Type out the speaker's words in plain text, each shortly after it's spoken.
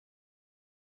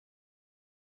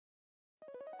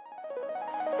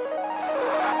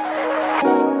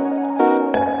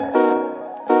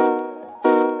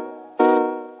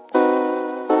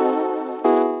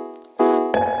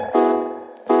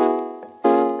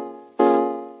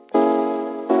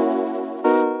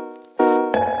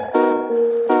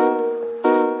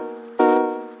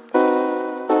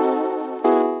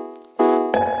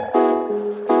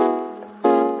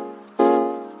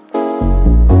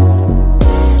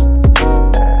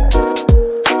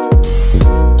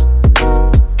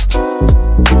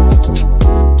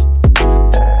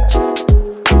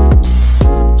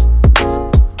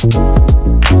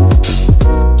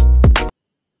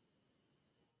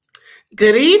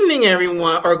Good evening,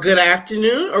 everyone, or good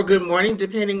afternoon, or good morning,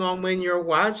 depending on when you're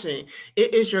watching.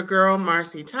 It is your girl,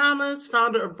 Marcy Thomas,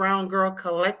 founder of Brown Girl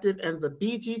Collective and the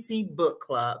BGC Book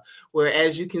Club, where,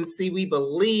 as you can see, we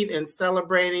believe in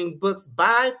celebrating books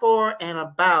by, for, and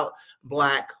about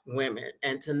Black women.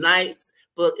 And tonight's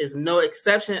book is no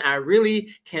exception. I really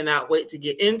cannot wait to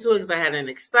get into it because I had an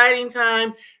exciting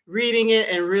time reading it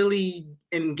and really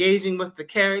engaging with the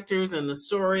characters and the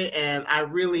story. And I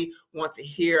really want to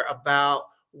hear about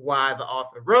why the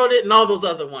author wrote it and all those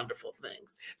other wonderful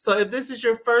things. So if this is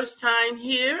your first time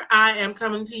here, I am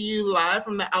coming to you live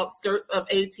from the outskirts of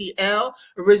ATL,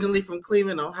 originally from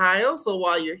Cleveland, Ohio. So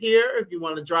while you're here, if you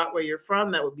want to drop where you're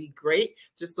from, that would be great,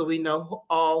 just so we know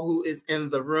all who is in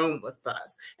the room with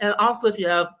us. And also, if you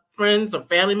have friends or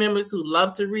family members who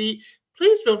love to read,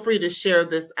 please feel free to share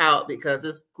this out because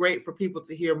it's great for people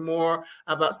to hear more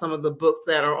about some of the books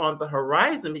that are on the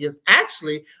horizon, because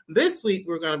actually this week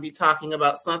we're going to be talking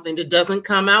about something that doesn't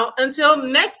come out until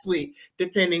next week,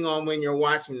 depending on when you're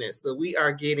watching this. So we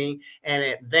are getting an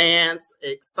advanced,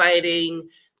 exciting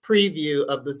preview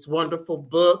of this wonderful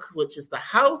book, which is The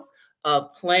House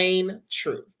of Plain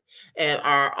Truth. And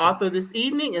our author this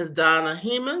evening is Donna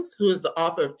Hemans, who is the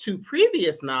author of two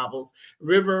previous novels,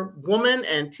 River Woman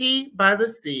and Tea by the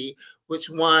Sea, which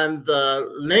won the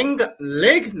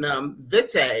Lignum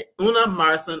Vitae Una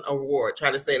Marson Award.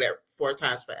 Try to say that 4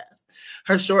 times fast.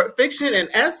 Her short fiction and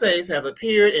essays have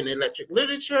appeared in Electric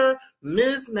Literature,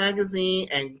 Ms. Magazine,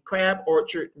 and Crab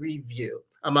Orchard Review,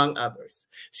 among others.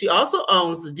 She also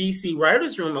owns the DC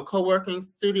Writers Room, a co-working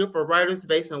studio for writers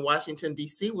based in Washington,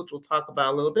 D.C., which we'll talk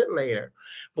about a little bit later.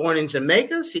 Born in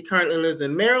Jamaica, she currently lives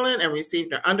in Maryland and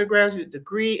received her undergraduate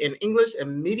degree in English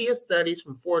and Media Studies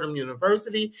from Fordham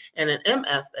University and an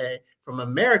MFA from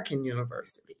American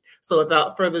University. So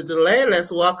without further delay,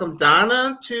 let's welcome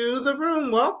Donna to the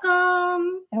room.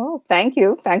 Welcome. Oh, thank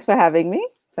you. Thanks for having me.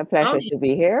 It's a pleasure to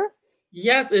be here.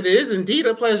 Yes, it is indeed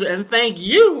a pleasure. And thank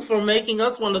you for making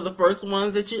us one of the first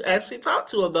ones that you actually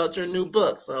talked to about your new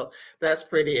book. So that's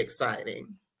pretty exciting.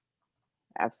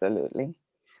 Absolutely.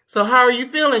 So how are you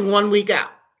feeling 1 week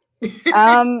out?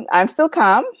 I'm still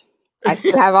calm. I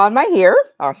still have on my hair,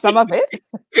 or some of it.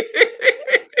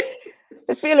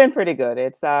 It's feeling pretty good.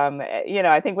 It's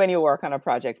I think when you work on a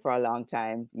project for a long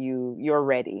time, you're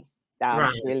ready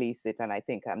to release it, and I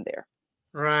think I'm there.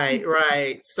 Right,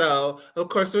 right. So, of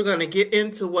course, we're going to get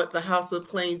into what the House of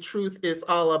Plain Truth is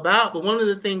all about. But one of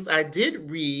the things I did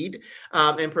read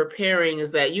in preparing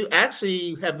is that you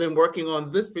actually have been working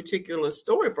on this particular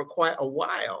story for quite a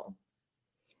while.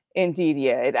 Indeed,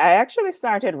 yeah. I actually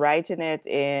started writing it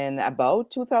in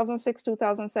about 2006,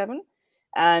 2007.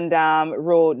 And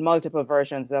wrote multiple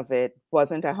versions of it.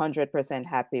 Wasn't 100%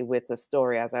 happy with the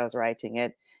story as I was writing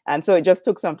it. And so it just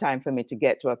took some time for me to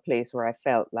get to a place where I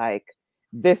felt like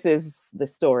this is the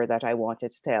story that I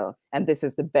wanted to tell. And this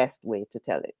is the best way to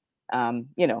tell it.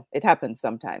 It happens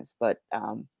sometimes, but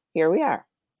here we are.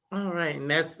 All right, and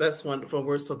that's wonderful.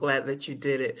 We're so glad that you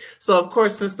did it. So, of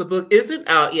course, since the book isn't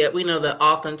out yet, we know that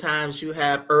oftentimes you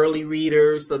have early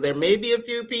readers. So there may be a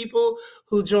few people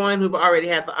who join who've already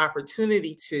had the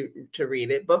opportunity to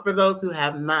read it. But for those who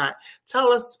have not,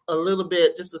 tell us a little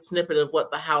bit, just a snippet of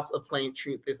what the House of Plain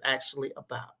Truth is actually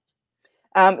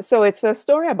about. So it's a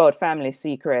story about family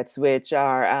secrets, which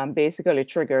are basically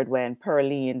triggered when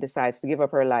Pearline decides to give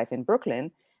up her life in Brooklyn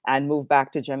and move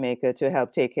back to Jamaica to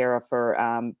help take care of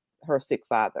her sick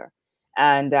father.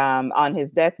 And on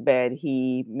his deathbed,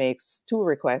 he makes 2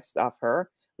 requests of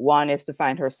her. One is to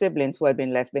find her siblings who had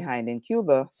been left behind in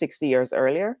Cuba 60 years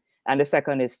earlier. And the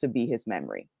second is to be his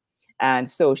memory. And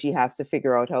so she has to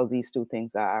figure out how these 2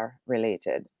 things are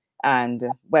related and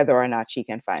whether or not she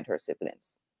can find her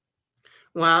siblings.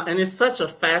 Wow, and it's such a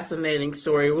fascinating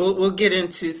story. We'll get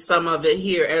into some of it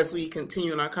here as we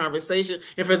continue in our conversation.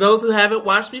 And for those who haven't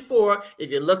watched before, if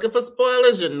you're looking for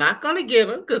spoilers, you're not going to get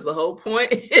them because the whole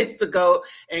point is to go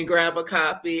and grab a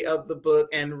copy of the book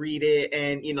and read it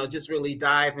and, just really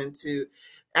dive into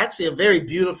actually a very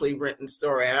beautifully written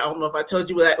story. I don't know if I told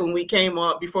you that when we came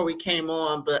on, before we came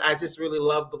on, but I just really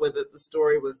love the way that the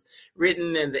story was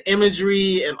written and the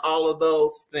imagery and all of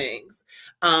those things.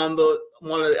 But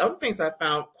one of the other things I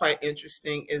found quite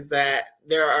interesting is that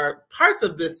there are parts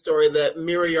of this story that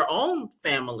mirror your own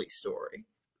family story.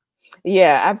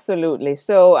 Yeah, absolutely.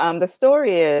 So the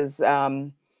story is,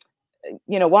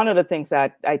 one of the things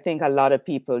that I think a lot of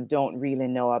people don't really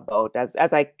know about,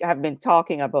 as I have been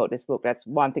talking about this book, that's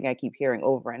one thing I keep hearing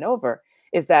over and over,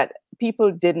 is that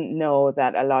people didn't know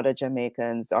that a lot of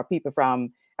Jamaicans or people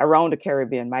from around the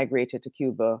Caribbean migrated to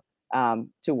Cuba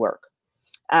to work.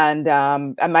 And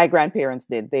my grandparents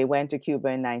did. They went to Cuba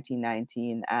in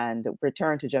 1919 and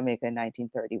returned to Jamaica in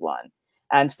 1931.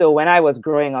 And so when I was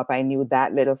growing up, I knew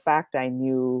that little fact. I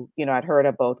knew, I'd heard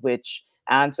about which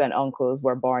aunts and uncles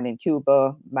were born in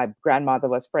Cuba. My grandmother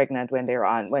was pregnant when they were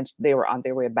on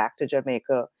their way back to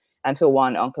Jamaica. And so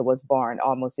one uncle was born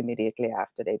almost immediately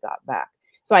after they got back.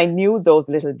 So I knew those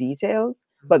little details,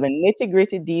 but the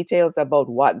nitty-gritty details about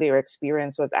what their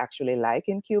experience was actually like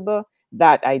in Cuba,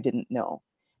 that I didn't know.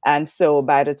 And so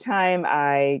by the time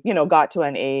I, got to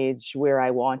an age where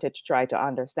I wanted to try to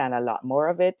understand a lot more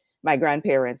of it, my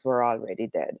grandparents were already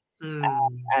dead.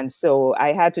 And so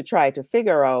I had to try to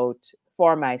figure out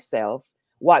for myself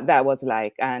what that was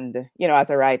like. And, as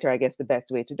a writer, I guess the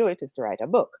best way to do it is to write a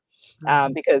book.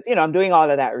 Because, I'm doing all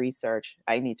of that research.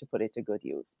 I need to put it to good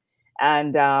use.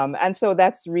 And so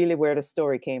that's really where the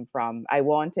story came from. I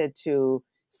wanted to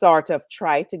sort of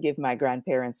try to give my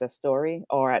grandparents a story,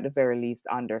 or at the very least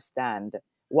understand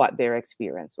what their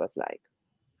experience was like.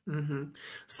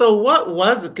 So what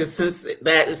was it, because since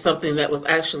that is something that was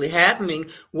actually happening,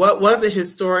 what was it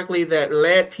historically that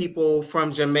led people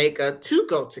from Jamaica to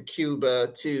go to Cuba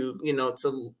to,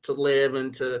 to live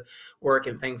and to work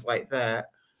and things like that?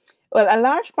 Well, a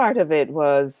large part of it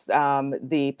was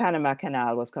the Panama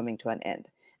Canal was coming to an end.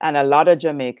 And a lot of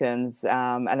Jamaicans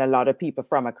and a lot of people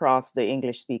from across the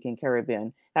English-speaking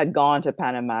Caribbean had gone to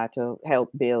Panama to help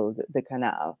build the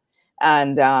canal.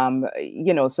 And,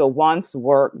 so once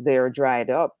work there dried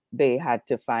up, they had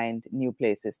to find new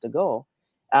places to go.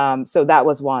 So that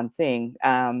was one thing.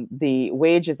 The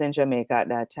wages in Jamaica at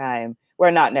that time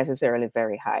were not necessarily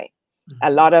very high. A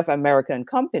lot of American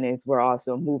companies were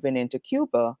also moving into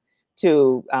Cuba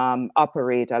to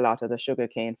operate a lot of the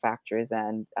sugarcane factories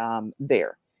and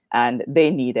there. And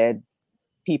they needed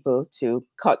people to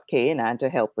cut cane and to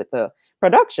help with the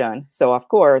production. So of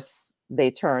course, they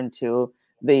turned to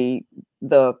the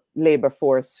labor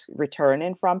force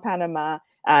returning from Panama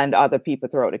and other people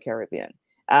throughout the Caribbean.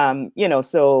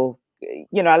 So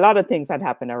a lot of things had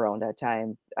happened around that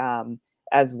time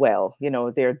as well.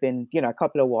 There had been, a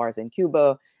couple of wars in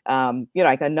Cuba,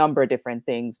 like a number of different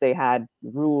things. They had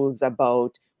rules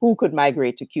about who could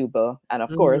migrate to Cuba. And of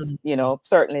course,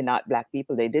 certainly not Black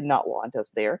people. They did not want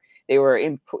us there. They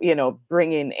were,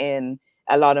 bringing in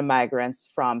a lot of migrants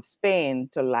from Spain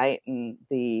to lighten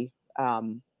the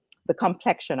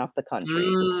complexion of the country.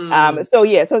 So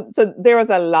there was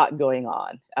a lot going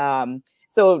on.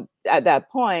 So at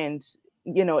that point,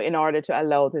 in order to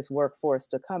allow this workforce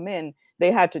to come in,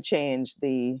 they had to change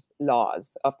the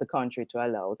laws of the country to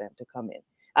allow them to come in.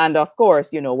 And of course,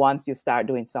 once you start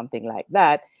doing something like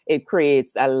that, it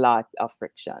creates a lot of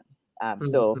friction.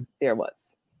 So there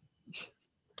was.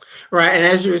 Right. And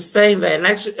as you were saying that, and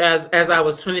actually, as I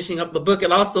was finishing up the book,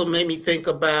 it also made me think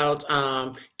about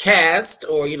caste,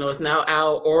 or, it's now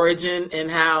our origin,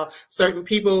 and how certain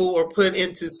people were put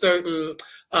into certain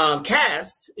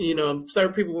caste.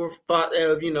 Certain people were thought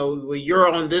of, well,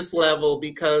 you're on this level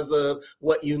because of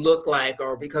what you look like,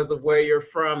 or because of where you're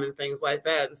from and things like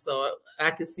that. And so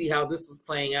I could see how this was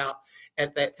playing out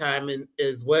at that time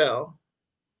as well.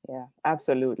 Yeah,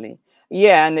 absolutely.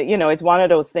 Yeah, and it's one of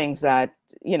those things that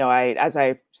as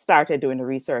I started doing the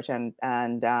research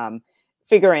and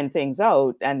figuring things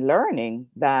out and learning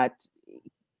that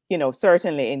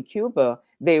certainly in Cuba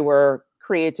they were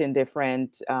creating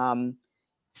different how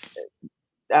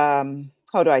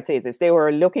do I say this? They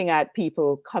were looking at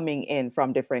people coming in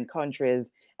from different countries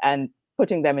and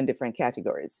putting them in different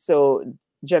categories. So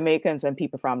Jamaicans and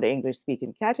people from the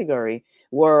English-speaking category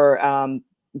were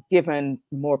given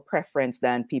more preference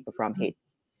than people from Haiti.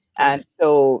 And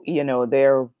so,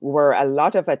 there were a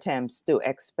lot of attempts to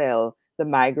expel the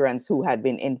migrants who had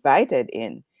been invited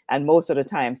in. And most of the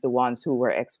times, the ones who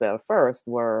were expelled first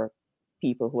were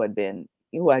people who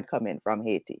had come in from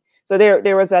Haiti. So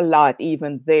there was a lot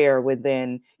even there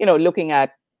within, looking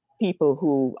at people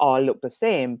who all look the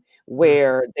same,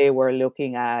 where they were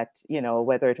looking at,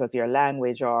 whether it was your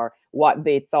language or what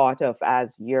they thought of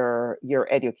as your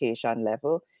education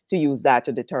level, to use that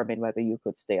to determine whether you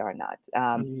could stay or not.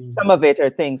 Some of it are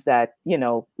things that,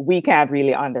 we can't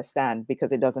really understand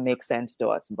because it doesn't make sense to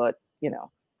us. But,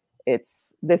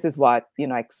 this is what,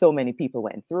 like so many people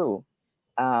went through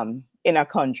in a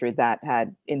country that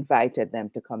had invited them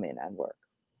to come in and work.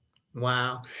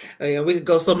 Wow. We could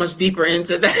go so much deeper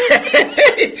into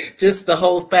that. Just the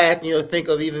whole fact, think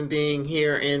of even being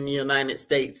here in the United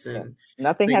States, and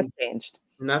nothing has changed.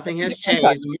 Nothing has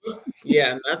changed.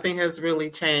 Yeah, nothing has really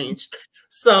changed.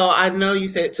 So I know you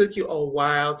said it took you a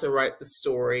while to write the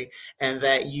story and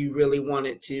that you really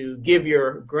wanted to give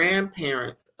your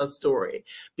grandparents a story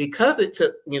because it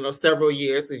took, several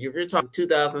years. So if you're talking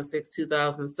 2006,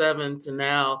 2007 to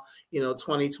now,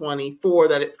 2024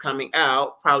 that it's coming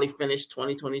out, probably finished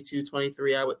 2022,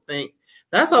 23, I would think.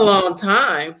 That's a long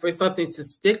time for something to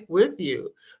stick with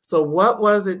you. So what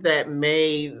was it that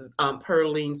made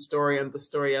Pearline's story and the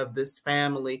story of this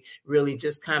family really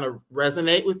just kind of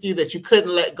resonate with you that you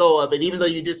couldn't let go of it, even though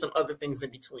you did some other things in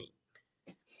between?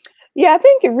 Yeah, I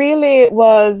think it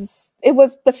was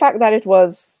the fact that it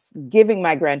was giving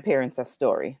my grandparents a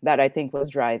story that I think was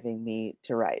driving me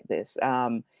to write this.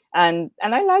 And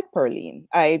I like Pearline.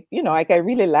 I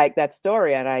really like that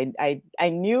story, and I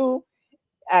knew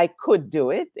I could do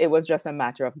it. It was just a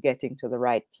matter of getting to the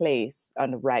right place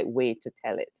and the right way to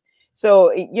tell it.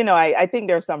 So, I think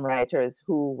there are some writers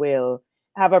who will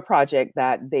have a project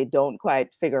that they don't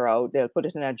quite figure out. They'll put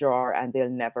it in a drawer and they'll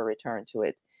never return to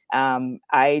it. I'm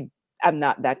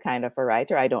not that kind of a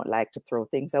writer. I don't like to throw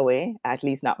things away, at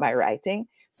least not my writing.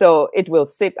 So it will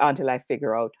sit until I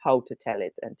figure out how to tell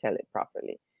it and tell it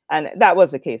properly. And that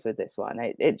was the case with this one.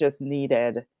 It just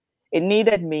needed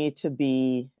me to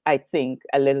be, I think,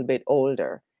 a little bit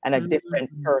older and a different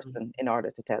person in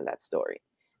order to tell that story.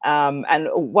 And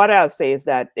what I'll say is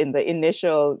that in the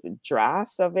initial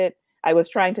drafts of it, I was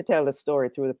trying to tell the story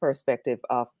through the perspective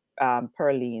of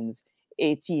Pearline's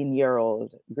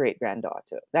 18-year-old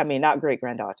great-granddaughter. I mean, not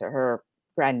great-granddaughter, her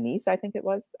grandniece, I think it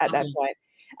was at that point.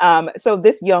 So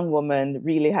this young woman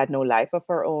really had no life of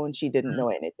her own. She didn't know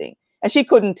anything. And she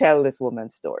couldn't tell this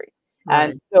woman's story.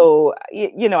 Right. And so,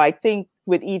 I think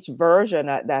with each version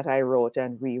that I wrote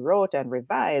and rewrote and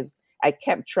revised, I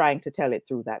kept trying to tell it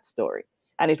through that story.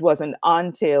 And it wasn't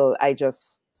until I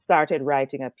just started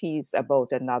writing a piece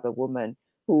about another woman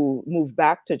who moved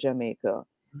back to Jamaica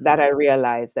that I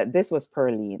realized that this was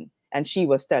Pearline and she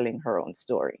was telling her own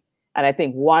story. And I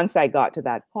think once I got to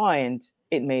that point,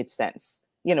 it made sense.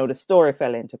 The story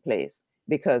fell into place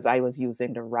because I was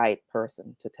using the right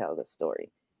person to tell the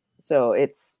story. So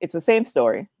it's the same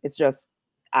story. It's just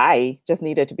I just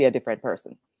needed to be a different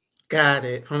person. Got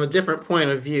it. From a different point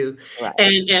of view. Right.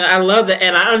 And I love that.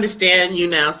 And I understand you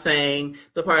now saying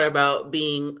the part about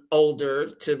being older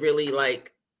to really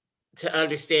to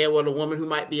understand what a woman who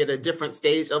might be at a different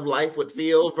stage of life would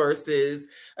feel versus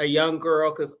a young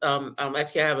girl. Because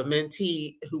actually I have a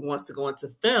mentee who wants to go into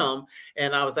film,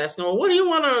 and I was asking her, well, what do you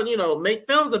want to make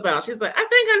films about? She's like, I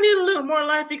think I need a little more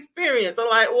life experience. I'm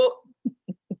like, well,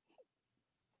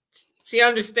 she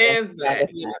understands that,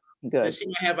 that she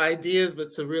might have ideas,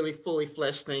 but to really fully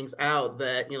flesh things out,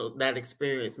 that that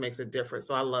experience makes a difference.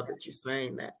 So I love that you're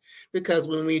saying that, because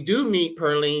when we do meet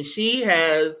Pearline, she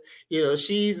has,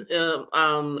 she's a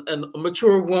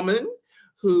mature woman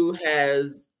who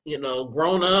has,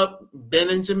 grown up, been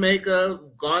in Jamaica,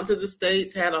 gone to the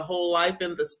States, had a whole life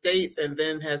in the States, and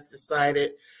then has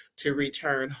decided to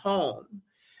return home.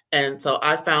 And so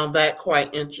I found that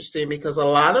quite interesting, because a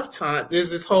lot of times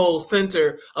there's this whole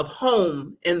center of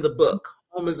home in the book.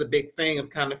 Home is a big thing of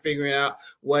kind of figuring out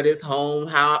what is home,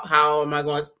 how am I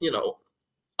going to,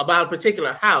 about a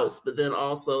particular house, but then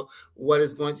also what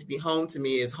is going to be home to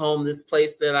me. Is home this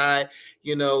place that I,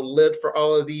 lived for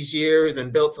all of these years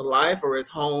and built a life, or is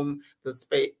home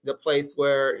the place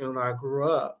where, I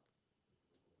grew up?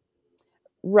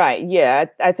 Right. Yeah.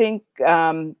 I think,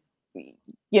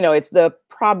 it's the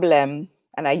problem,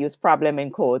 and I use problem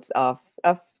in quotes, of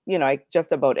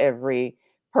just about every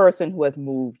person who has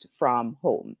moved from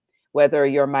home, whether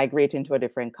you're migrating to a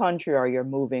different country or you're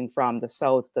moving from the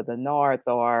south to the north,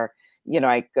 or,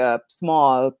 a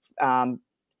small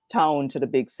town to the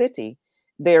big city.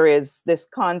 There is this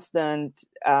constant,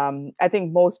 I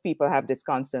think most people have this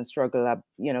constant struggle of,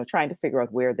 trying to figure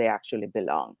out where they actually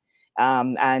belong.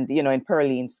 And, in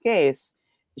Pearline's case,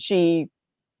 she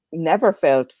never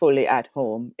felt fully at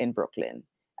home in Brooklyn,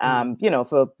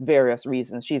 for various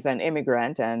reasons. She's an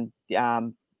immigrant, and,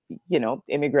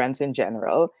 immigrants in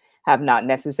general have not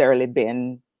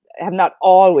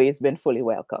always been fully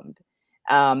welcomed.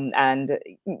 And,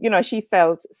 she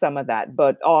felt some of that,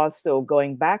 but also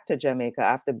going back to Jamaica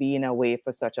after being away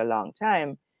for such a long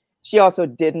time, she also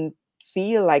didn't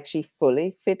feel like she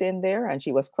fully fit in there. And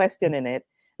she was questioning it,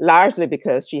 largely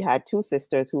because she had two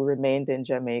sisters who remained in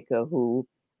Jamaica who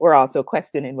were also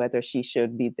questioning whether she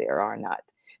should be there or not.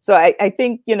 So I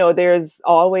think, there's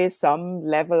always some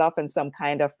level of and some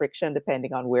kind of friction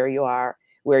depending on where you are,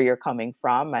 where you're coming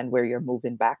from, and where you're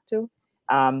moving back to.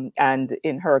 And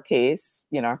in her case,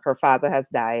 her father has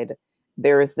died.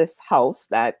 There is this house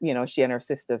that, she and her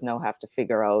sisters now have to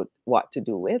figure out what to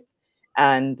do with.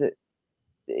 And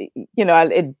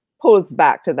it pulls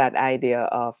back to that idea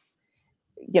of,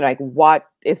 like, what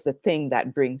is the thing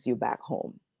that brings you back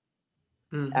home?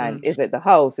 And is it the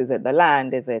house? Is it the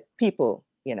land? Is it people?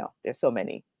 There's so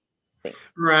many things.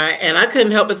 Right. And I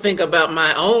couldn't help but think about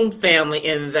my own family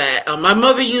in that my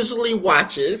mother usually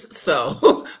watches. So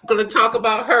I'm going to talk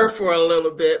about her for a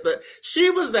little bit. But she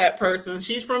was that person.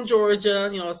 She's from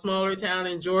Georgia, a smaller town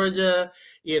in Georgia,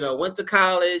 went to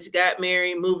college, got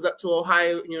married, moved up to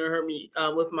Ohio. You heard me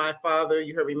with my father.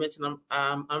 You heard me mention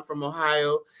I'm from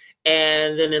Ohio.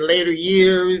 And then in later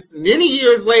years, many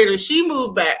years later, she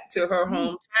moved back to her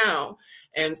hometown.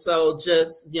 And so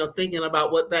just, thinking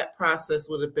about what that process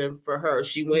would have been for her.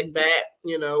 She went back,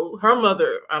 her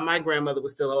mother, my grandmother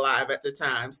was still alive at the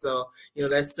time. So,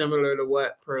 that's similar to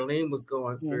what Pearline was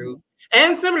going through.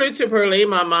 And similar to Pearline,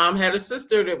 my mom had a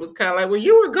sister that was kind of like, well,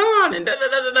 you were gone and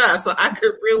da-da-da-da-da. So I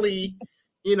could really,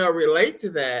 relate to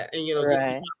that. And,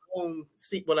 just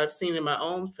see what I've seen in my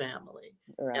own family.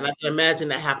 Right. And I can imagine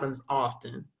that happens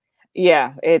often.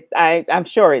 Yeah, I'm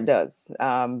sure it does.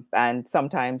 And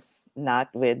sometimes not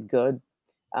with good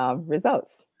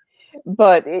results.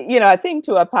 But, I think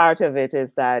too, a part of it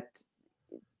is that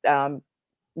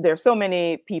there's so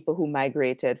many people who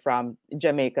migrated from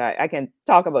Jamaica. I can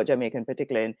talk about Jamaica in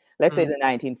particular in, let's say, the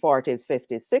 1940s,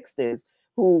 50s, 60s,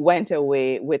 who went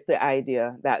away with the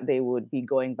idea that they would be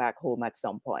going back home at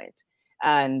some point.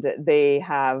 And they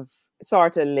have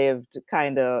sort of lived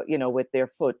kind of, with their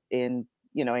foot in,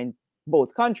 in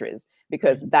both countries,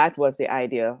 because that was the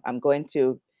idea. I'm going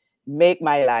to make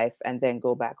my life and then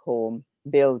go back home,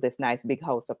 build this nice big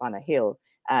house up on a hill,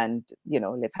 and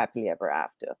live happily ever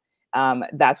after.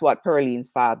 That's what Pearline's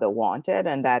father wanted,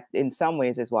 and that in some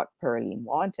ways is what Pearline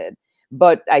wanted.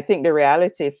 But I think the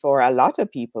reality for a lot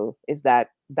of people is that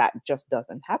just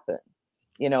doesn't happen.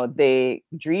 They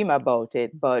dream about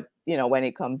it, but when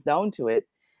it comes down to it,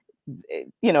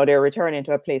 they're returning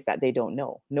to a place that they don't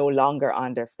know, no longer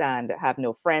understand, have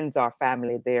no friends or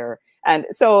family there. And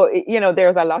so,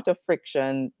 there's a lot of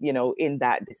friction, in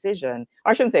that decision.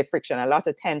 Or I shouldn't say friction, a lot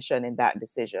of tension in that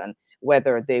decision,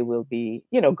 whether they will be,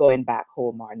 going back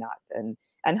home or not.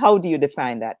 And how do you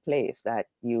define that place that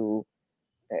you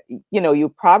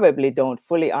probably don't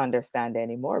fully understand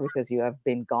anymore because you have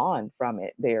been gone from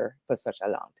it there for such a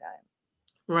long time.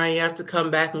 Right. You have to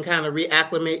come back and kind of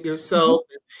reacclimate yourself.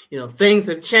 Things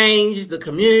have changed. The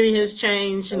community has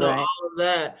changed, all of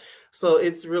that. So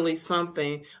it's really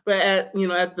something. But at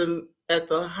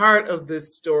the heart of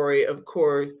this story, of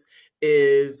course,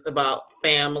 is about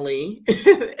family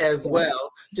as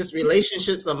well, just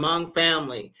relationships among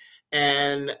family.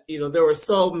 And, there were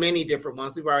so many different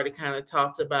ones. We've already kind of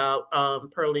talked about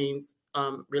Pearline's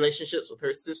relationships with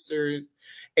her sisters,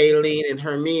 Aileen and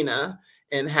Hermina,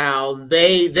 and how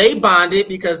they bonded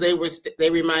because they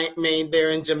remained there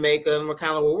in Jamaica and were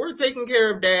kind of, well, we're taking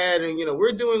care of Dad, and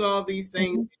we're doing all these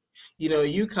things.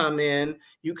 You come in,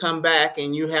 you come back,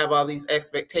 and you have all these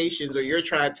expectations, or you're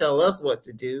trying to tell us what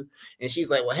to do. And she's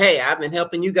like, well, hey, I've been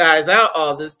helping you guys out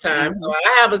all this time, so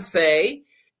I have a say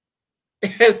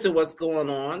as to what's going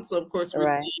on. So of course we're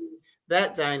seeing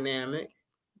that dynamic.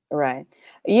 Right.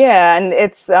 Yeah, and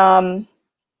it's I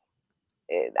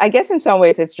guess in some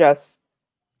ways it's just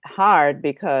hard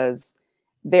because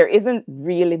there isn't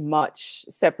really much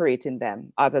separating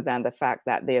them other than the fact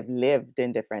that they have lived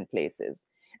in different places.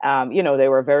 They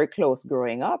were very close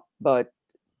growing up, but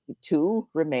two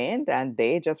remained and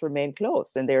they just remained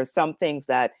close. And there are some things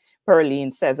that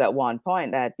Pearline says at one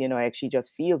point that, like she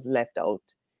just feels left out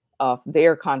of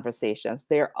their conversations.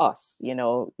 They're us,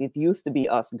 it used to be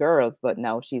us girls, but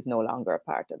now she's no longer a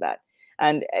part of that.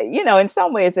 And, in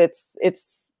some ways it's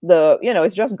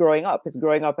just growing up. It's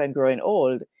growing up and growing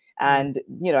old and,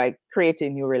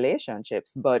 creating new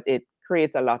relationships. But it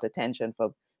creates a lot of tension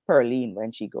for Pearline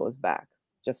when she goes back,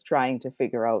 just trying to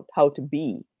figure out how to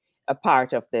be a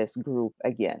part of this group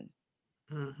again.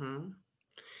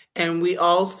 And we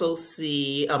also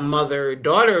see a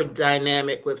mother-daughter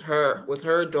dynamic with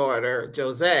her daughter,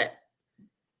 Josette.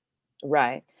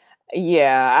 Right.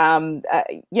 Yeah.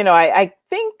 I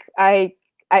think I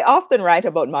often write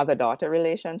about mother-daughter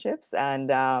relationships, and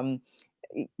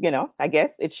I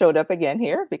guess it showed up again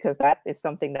here because that is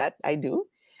something that I do.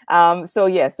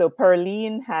 So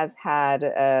Pearline has had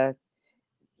a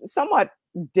somewhat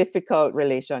difficult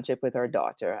relationship with her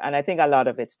daughter, and I think a lot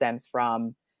of it stems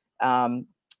from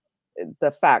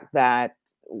the fact that,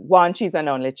 one, she's an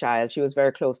only child. She was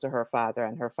very close to her father,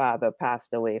 and her father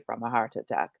passed away from a heart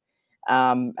attack.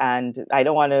 And I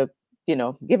don't want to,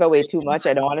 give away too much.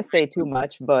 I don't want to say too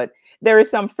much, but there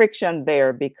is some friction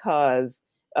there because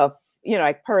of,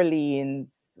 like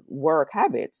Pearline's work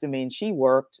habits. I mean, she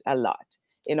worked a lot.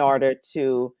 in order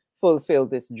to fulfill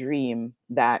this dream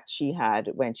that she had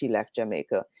when she left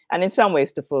Jamaica, and in some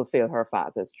ways to fulfill her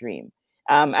father's dream.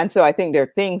 And so I think there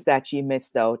are things that she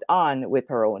missed out on with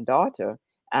her own daughter,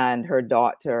 and her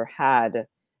daughter had,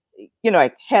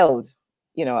 like held,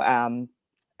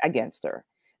 against her.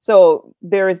 So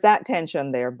there is that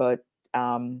tension there, but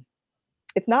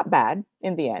it's not bad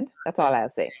in the end. That's all I'll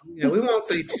say. Yeah, we won't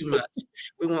say too much.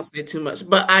 We won't say too much.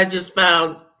 But I just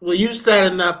found, well, you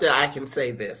said enough that I can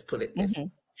say this, put it this way.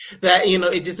 That,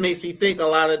 it just makes me think a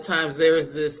lot of times there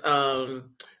is this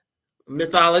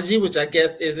mythology, which I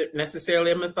guess isn't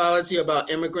necessarily a mythology, about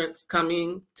immigrants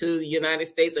coming to the United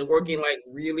States and working like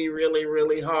really, really,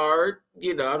 really hard.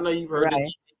 I know you've heard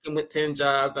Right. with 10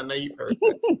 jobs. I know you've heard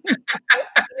that.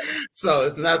 So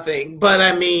it's nothing, but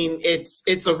I mean,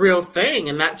 it's a real thing,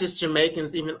 and not just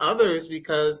Jamaicans, even others,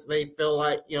 because they feel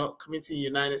like, coming to the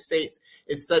United States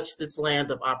is such this land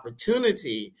of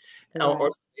opportunity, or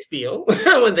they feel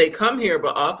when they come here.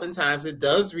 But oftentimes it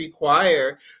does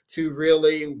require to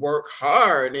really work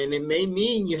hard, and it may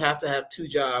mean you have to have 2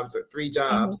 jobs or 3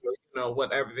 jobs, or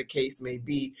whatever the case may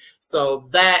be. So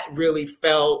that really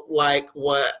felt like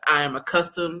what I am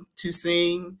accustomed to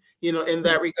seeing, in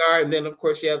that regard. And then, of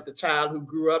course, you have the child who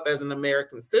grew up as an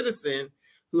American citizen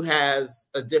who has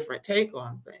a different take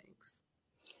on things.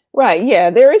 Right. Yeah,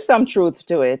 there is some truth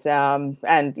to it. And,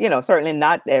 certainly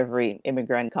not every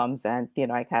immigrant comes and,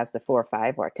 has the 4 or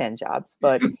 5 or 10 jobs.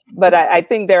 But I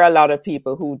think there are a lot of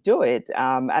people who do it.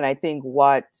 And I think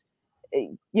what,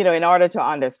 in order to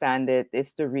understand it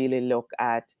is to really look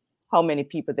at how many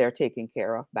people they're taking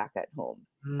care of back at home.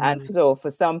 And so for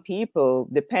some people,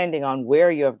 depending on where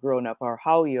you have grown up or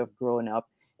how you have grown up,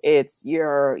 it's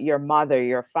your mother,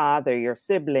 your father, your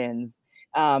siblings.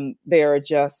 They're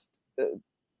just,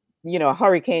 a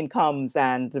hurricane comes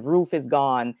and the roof is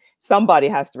gone. Somebody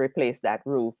has to replace that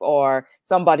roof, or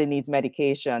somebody needs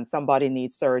medication, somebody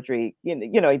needs surgery.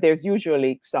 There's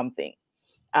usually something.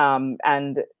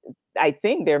 And I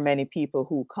think there are many people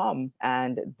who come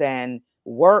and then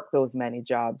work those many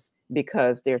jobs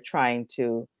because they're trying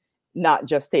to not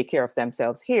just take care of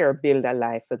themselves here, build a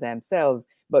life for themselves,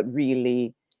 but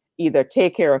really either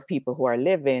take care of people who are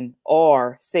living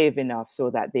or save enough so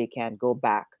that they can go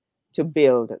back to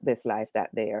build this life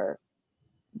that they are,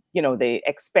 they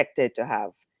expected to have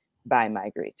by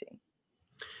migrating.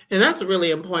 And that's a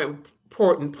really important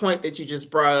point that you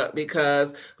just brought up,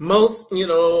 because most,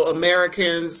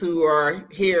 Americans who are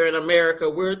here in America,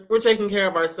 we're taking care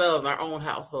of ourselves, our own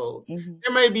households.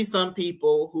 There may be some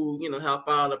people who, help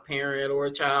out a parent or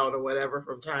a child or whatever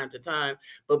from time to time,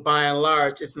 but by and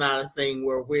large, it's not a thing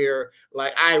where we're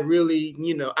like, I really,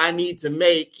 I need to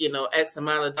make, X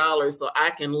amount of dollars so I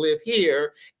can live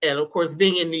here. And of course,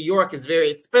 being in New York is very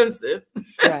expensive.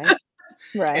 Right.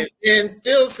 Right. And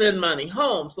still send money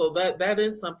home. So that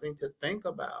is something to think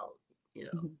about,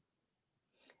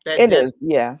 that it is,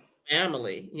 yeah.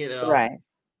 Family, Right.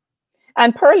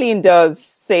 And Pearline does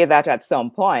say that at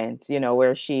some point,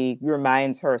 where she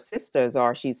reminds her sisters,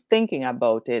 or she's thinking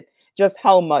about it, just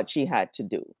how much she had to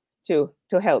do to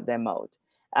help them out.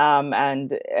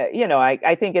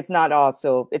 I think it's not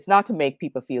to make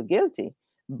people feel guilty,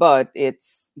 but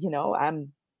it's,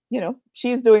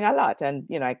 she's doing a lot, and,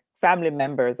 family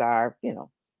members are,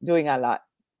 doing a lot.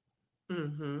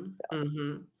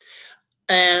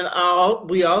 And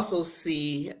we also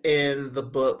see in the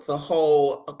book the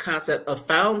whole concept of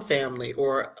found family,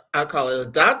 or I call it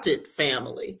adopted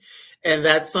family. And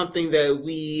that's something that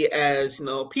we, as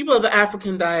people of the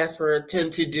African diaspora,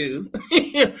 tend to do.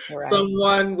 Right.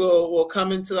 Someone will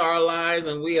come into our lives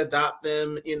and we adopt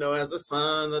them, as a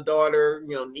son, a daughter,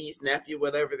 niece, nephew,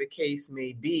 whatever the case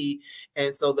may be.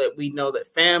 And so that we know that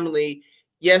family,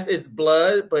 yes, it's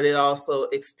blood, but it also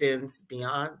extends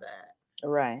beyond that.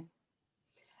 Right.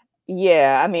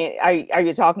 Yeah. I mean, are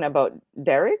you talking about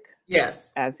Derek?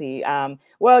 Yes. As he,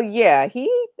 well, yeah,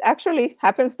 he actually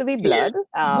happens to be blood.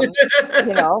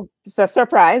 It's a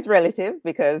surprise relative,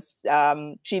 because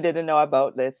she didn't know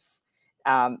about this.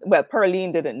 Well,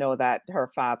 Pearline didn't know that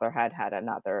her father had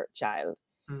another child.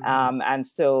 And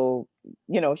so,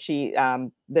 she,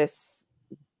 this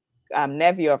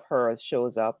nephew of hers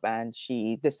shows up and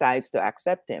she decides to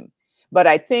accept him. But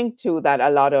I think too that a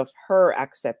lot of her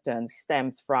acceptance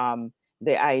stems from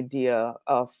the idea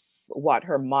of what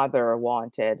her mother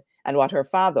wanted and what her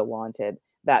father wanted,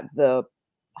 that the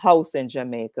house in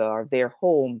Jamaica, or their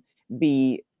home,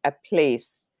 be a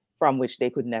place from which they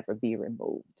could never be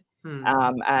removed.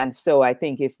 And so I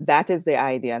think if that is the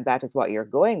idea and that is what you're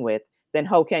going with, then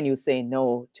how can you say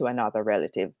no to another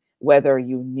relative, whether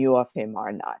you knew of him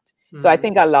or not? So I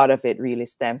think a lot of it really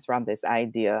stems from this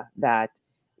idea that,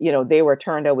 you know, they were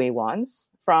turned away once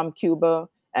from Cuba,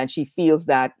 and she feels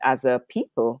that as a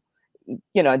people,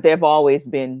 you know, they've always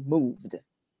been moved.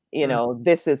 You know,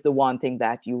 this is the one thing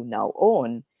that you now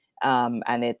own,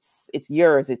 and it's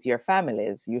yours, it's your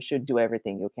family's. You should do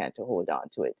everything you can to hold on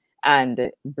to it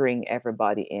and bring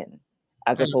everybody in,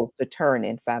 as opposed to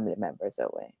turning family members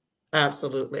away.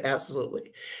 Absolutely,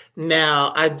 absolutely.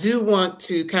 Now, I do want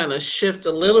to kind of shift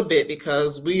a little bit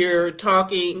because we're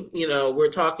talking, you know, we're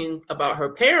talking about her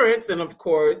parents, and of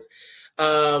course,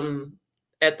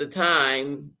 at the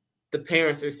time, the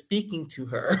parents are speaking to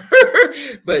her,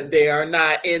 but they are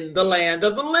not in the land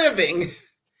of the living.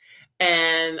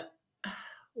 And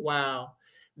wow,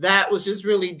 that was just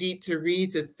really deep to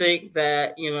read, to think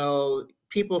that, you know,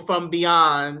 people from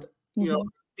beyond, you know,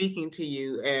 speaking to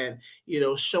you and, you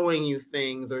know, showing you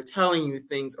things or telling you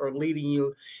things or leading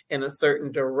you in a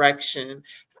certain direction.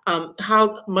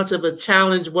 How much of a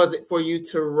challenge was it for you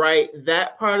to write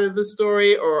that part of the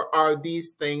story, or are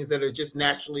these things that are just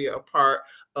naturally a part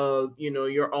of, you know,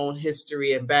 your own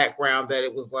history and background, that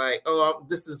it was like, oh,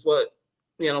 this is what,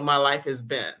 you know, my life has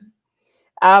been?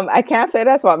 I can't say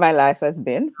that's what my life has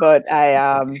been, but you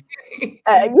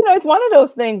know, it's one of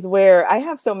those things where I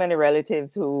have so many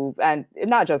relatives who, and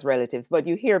not just relatives, but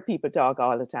you hear people talk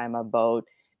all the time about,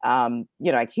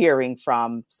 you know, like hearing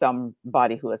from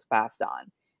somebody who has passed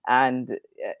on. And,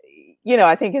 you know,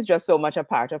 I think it's just so much a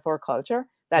part of our culture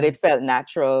that it felt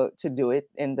natural to do it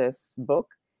in this book.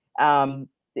 You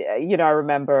know, I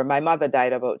remember my mother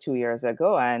died about 2 years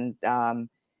ago, and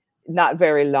not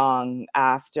very long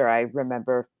after, I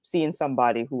remember seeing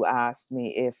somebody who asked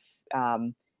me if,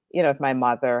 you know, if my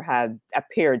mother had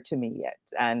appeared to me yet.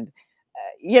 And,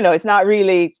 you know, it's not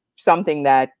really something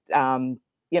that,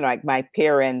 you know, like my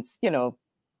parents, you know,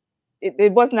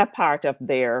 it wasn't a part of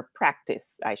their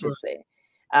practice, I should say.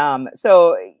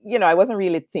 So, you know, I wasn't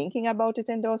really thinking about it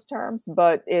in those terms,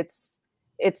 but it's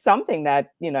something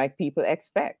that, you know, like people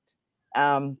expect,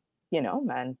 you know,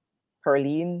 and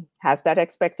Pearline has that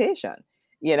expectation,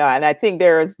 you know, and I think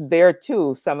there's there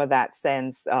too some of that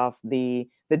sense of the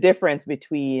difference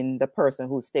between the person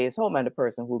who stays home and the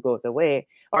person who goes away,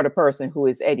 or the person who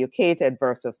is educated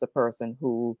versus the person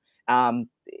who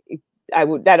I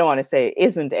don't want to say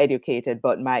isn't educated,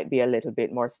 but might be a little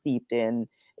bit more steeped in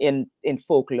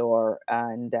folklore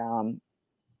and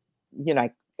you know,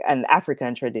 and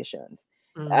African traditions.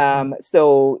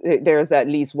 So there's at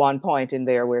least one point in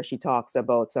there where she talks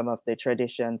about some of the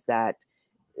traditions that,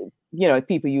 you know,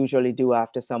 people usually do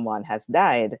after someone has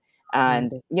died,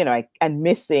 and you know, and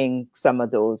missing some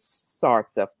of those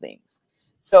sorts of things.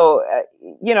 So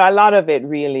you know, a lot of it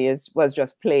really was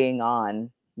just playing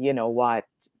on, you know, what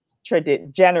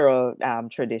general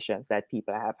traditions that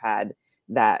people have had,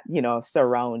 that, you know,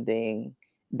 surrounding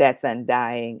death and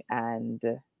dying and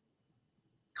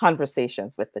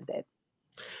conversations with the dead.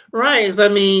 Right. I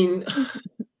mean,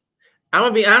 I'm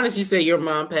gonna be honest. You say your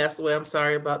mom passed away. I'm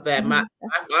sorry about that. My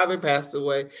father passed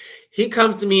away. He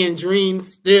comes to me in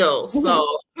dreams still. So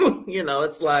you know,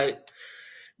 it's like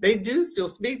they do still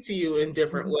speak to you in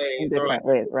different ways. In different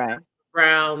ways, right?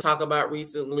 Brown talk about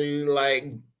recently,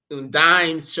 like when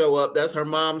dimes show up. That's her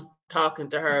mom's talking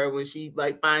to her when she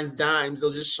like finds dimes.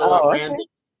 They'll just show up randomly.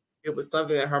 It was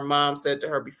something that her mom said to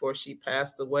her before she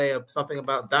passed away, of something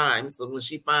about dimes. So when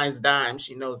she finds dimes,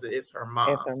 she knows that it's her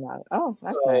mom. It's her mom. Oh,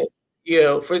 that's nice. You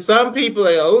know, for some people,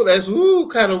 they go, oh, that's woo,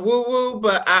 kind of woo woo.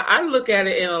 But I look at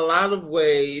it in a lot of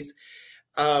ways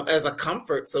as a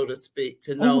comfort, so to speak,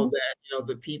 to know that, you know,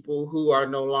 the people who are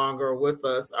no longer with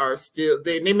us are still,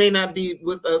 they may not be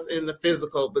with us in the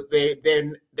physical, but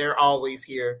they're always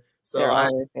here. So they're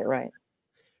always here, right?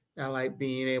 I like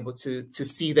being able to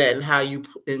see that, and how you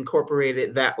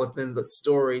incorporated that within the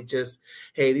story. Just,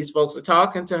 hey, these folks are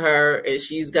talking to her and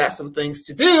she's got some things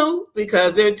to do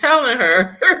because they're telling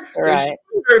her right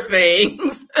her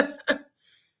things.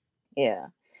 Yeah.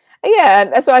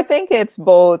 And so I think it's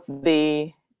both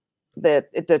the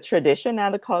tradition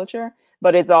and the culture,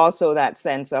 but it's also that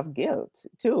sense of guilt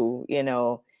too. You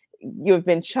know, you've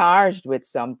been charged with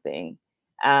something.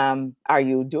 Are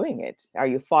you doing it? Are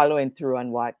you following through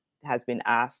on what has been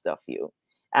asked of you?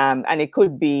 And it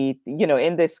could be, you know,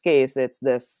 in this case, it's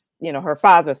this, you know, her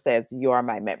father says, "You are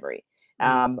my memory."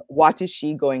 What is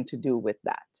she going to do with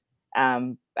that?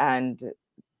 And,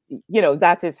 you know,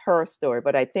 that is her story.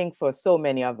 But I think for so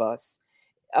many of us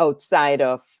outside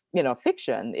of, you know,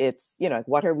 fiction, it's, you know,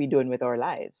 what are we doing with our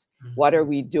lives? What are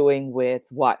we doing with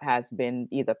what has been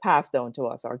either passed down to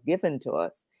us or given to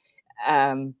us?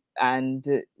 And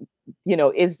you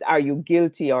know, are you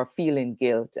guilty or feeling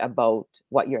guilt about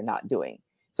what you're not doing?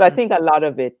 So I think a lot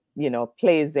of it, you know,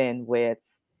 plays in with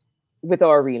with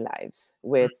our real lives,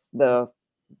 with the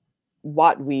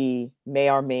what we may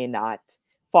or may not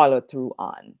follow through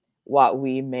on, what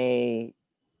we may,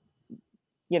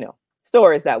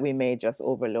 stories that we may just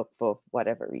overlook for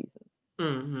whatever reasons.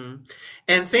 Mm-hmm.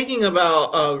 And thinking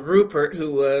about Rupert,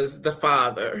 who was the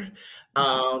father,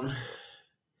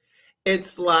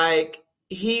 it's like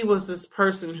he was this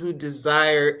person who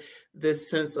desired this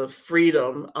sense of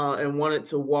freedom and wanted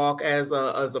to walk as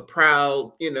a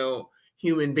proud,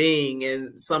 human being.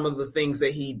 And some of the things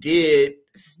that he did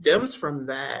stems from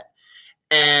that.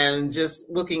 And just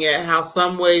looking at how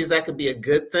some ways that could be a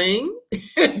good thing.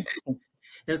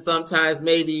 And sometimes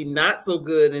maybe not so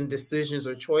good in decisions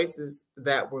or choices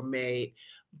that were made.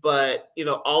 But,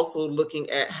 also looking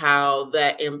at how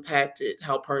that impacted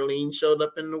how Pearline showed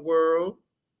up in the world.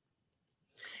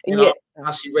 And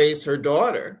how she raised her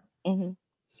daughter. Mm-hmm.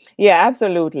 Yeah,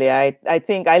 absolutely. I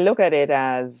think I look at it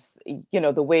as,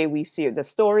 the way we see it, the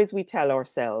stories we tell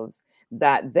ourselves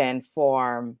that then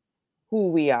form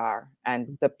who we are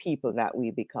and the people that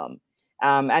we become.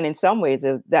 And in some ways,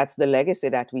 that's the legacy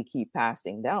that we keep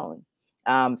passing down.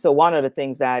 So one of the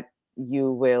things that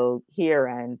you will hear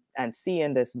and see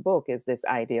in this book is this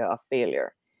idea of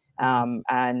failure.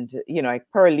 And, like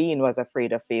Pearline was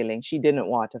afraid of failing. She didn't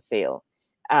want to fail.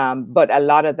 But a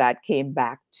lot of that came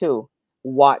back to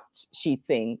what she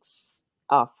thinks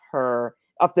of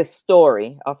the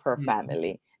story of her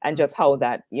family and just how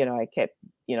that, it kept,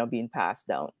 being passed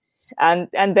down. And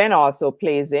then also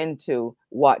plays into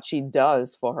what she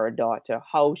does for her daughter,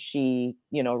 how she,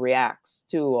 reacts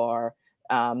to or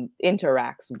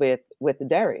interacts with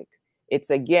Derek. It's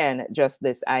again just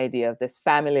this idea of this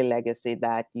family legacy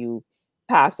that you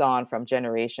pass on from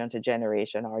generation to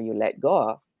generation or you let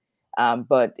go of.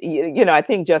 But I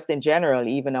think just in general,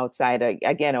 even outside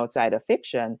of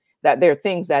fiction, that there are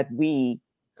things that we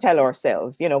tell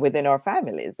ourselves, within our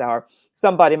families. Or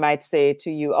somebody might say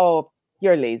to you, "Oh,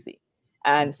 you're lazy,"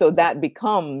 and so that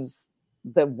becomes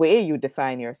the way you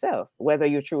define yourself, whether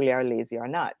you truly are lazy or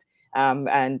not.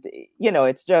 And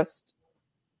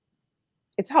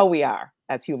it's how we are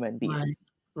as human beings.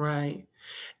 Right.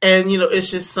 And,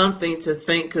 it's just something to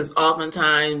think, because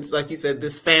oftentimes, like you said,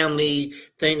 this family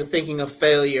thing, thinking of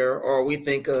failure, or we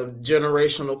think of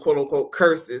generational quote unquote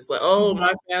curses, like, oh,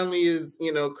 my family is,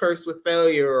 cursed with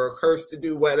failure or cursed to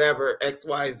do whatever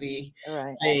XYZ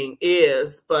thing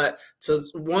is. But to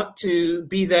want to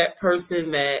be that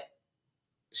person that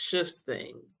shifts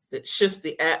things, that shifts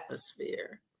the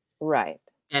atmosphere. Right.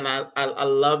 And I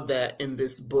love that in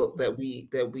this book that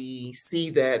we see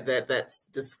that's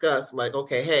discussed, like,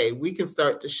 okay, hey, we can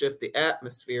start to shift the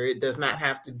atmosphere. It does not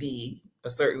have to be a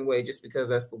certain way just because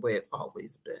that's the way it's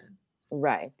always been.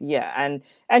 Right. Yeah. And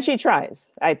she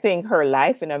tries. I think her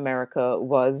life in America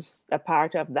was a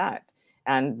part of that.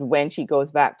 And when she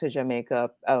goes back to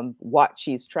Jamaica, what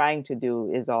she's trying to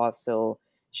do is also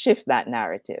shift that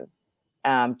narrative,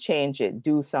 change it,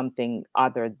 do something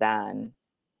other than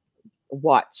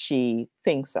what she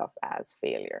thinks of as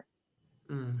failure.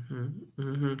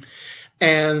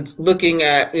 And looking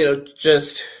at,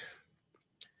 just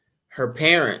her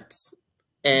parents,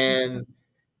 and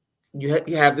you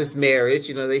have this marriage,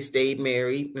 they stayed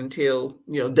married until,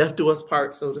 death do us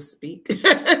part, so to speak.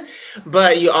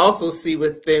 But you also see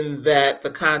within that the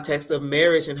context of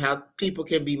marriage and how people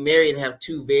can be married and have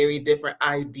two very different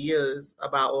ideas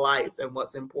about life and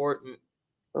what's important.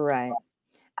 Right.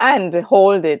 And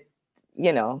hold it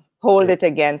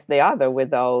against the other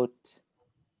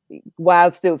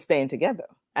while still staying together.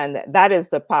 And that is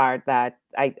the part that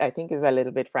I think is a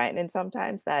little bit frightening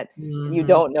sometimes, that you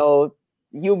don't know,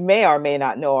 you may or may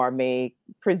not know, or may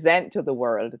present to the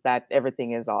world that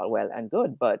everything is all well and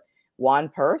good, but one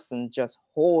person just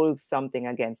holds something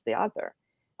against the other.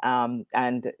 And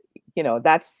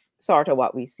that's sort of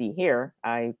what we see here.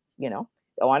 I don't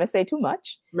want to say too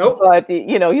much, but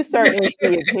you certainly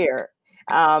see it here.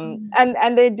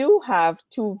 And they do have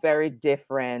two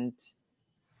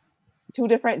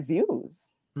different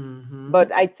views.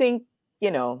 But I think,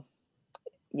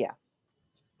 yeah.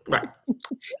 Right.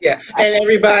 Yeah. And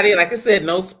everybody, like I said,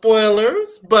 no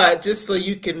spoilers, but just so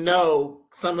you can know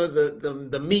some of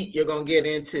the meat you're going to get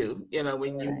into,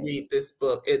 when you read this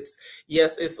book. It's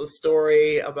a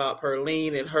story about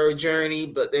Pearline and her journey,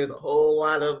 but there's a whole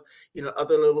lot of,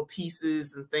 other little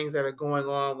pieces and things that are going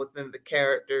on within the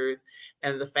characters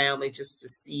and the family, just to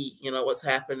see, what's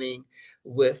happening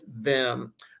with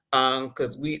them.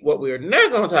 Because what we're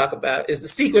not going to talk about is the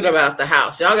secret about the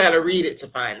house. Y'all got to read it to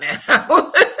find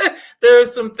out. There's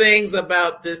some things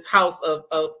about this House of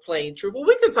Plain Truth. Well,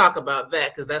 we can talk about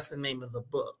that because that's the name of the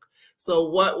book. So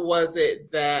what was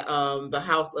it that the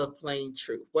House of Plain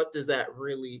Truth, what does that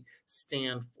really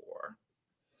stand for?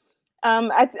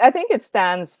 I think it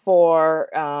stands for,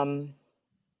 I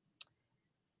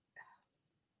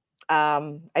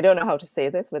don't know how to say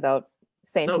this without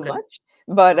saying too much,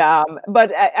 but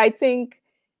I think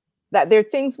that there are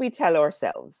things we tell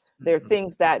ourselves. There are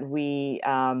things that we,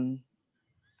 and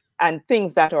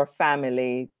things that our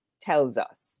family tells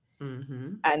us.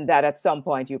 And that at some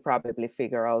point you probably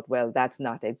figure out, well, that's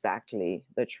not exactly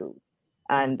the truth.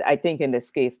 And I think in this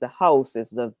case, the house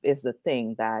is the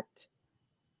thing that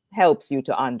helps you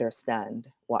to understand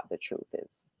what the truth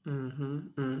is.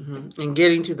 And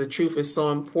getting to the truth is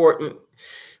so important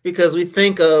because we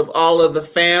think of all of the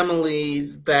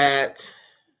families that,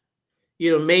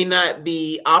 you know, may not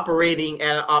be operating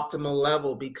at an optimal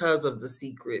level because of the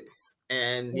secrets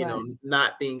and, you know,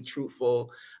 not being truthful,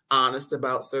 honest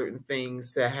about certain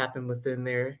things that happen within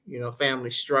their, you know, family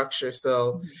structure.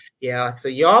 So yeah, so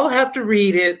y'all have to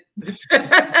read it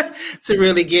to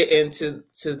really get into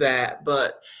that.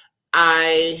 But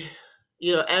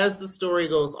you know, as the story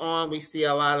goes on, we see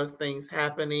a lot of things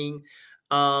happening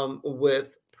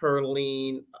with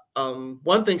Pearline.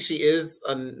 One thing, she is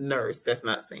a nurse. That's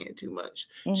not saying too much.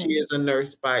 She is a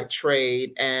nurse by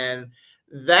trade, and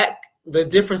that the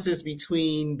differences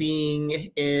between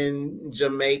being in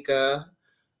Jamaica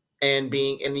and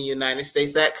being in the United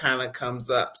States, that kind of comes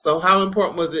up. So how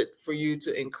important was it for you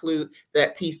to include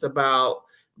that piece about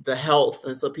the health,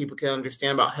 and so people can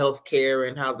understand about healthcare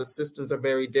and how the systems are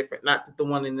very different? Not that the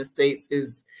one in the States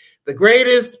is the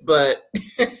greatest, but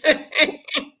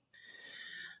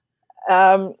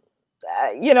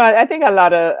you know, I think a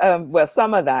lot of well,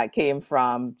 some of that came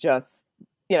from just,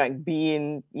 you know,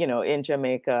 being, you know, in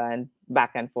Jamaica and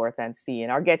back and forth and seeing,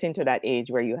 or getting to that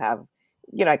age where you have,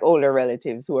 you know, like older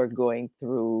relatives who are going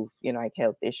through, you know, like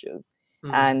health issues.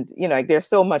 And, you know, like there's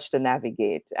so much to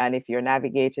navigate. And if you're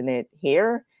navigating it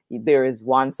here, there is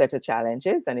one set of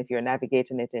challenges. And if you're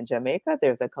navigating it in Jamaica,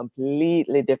 there's a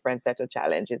completely different set of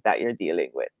challenges that you're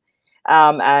dealing with.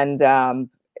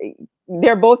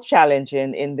 They're both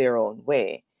challenging in their own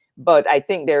way. But I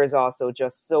think there is also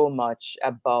just so much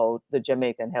about the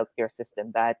Jamaican healthcare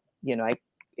system that, you know,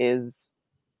 is,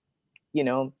 you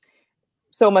know,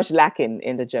 so much lacking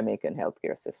in the Jamaican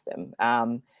healthcare system,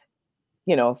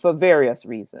 you know, for various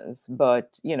reasons.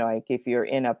 But, you know, like if you're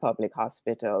in a public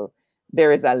hospital,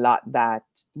 there is a lot that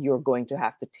you're going to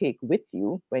have to take with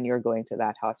you when you're going to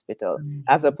that hospital,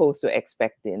 as opposed to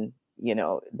expecting, you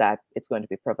know, that it's going to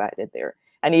be provided there.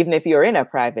 And even if you're in a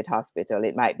private hospital,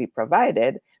 it might be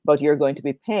provided, but you're going to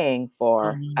be paying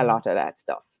for a lot of that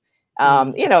stuff.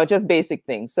 You know, just basic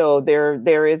things. So there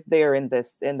is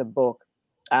in the book,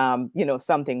 you know,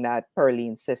 something that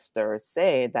Pearline's sisters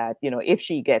say, that, you know, if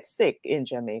she gets sick in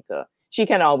Jamaica, she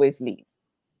can always leave,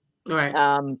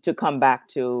 to come back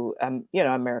to, you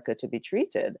know, America to be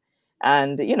treated.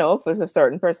 And, you know, for a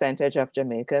certain percentage of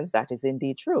Jamaicans, that is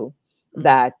indeed true.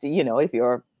 That, you know, if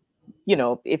you're, you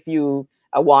know, if you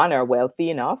one, are wealthy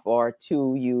enough, or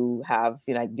two, you have,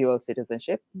 you know, dual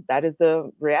citizenship, that is the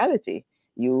reality.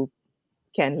 You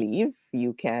can leave,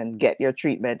 you can get your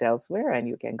treatment elsewhere, and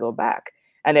you can go back.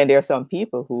 And then there are some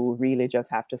people who really just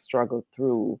have to struggle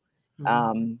through, you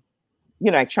know,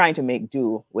 like trying to make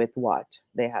do with what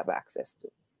they have access to.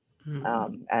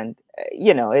 And,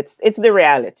 you know, it's the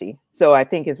reality. So I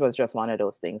think it was just one of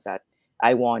those things that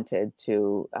I wanted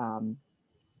to,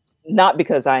 not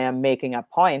because I am making a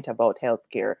point about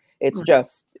healthcare. It's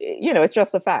just, you know, it's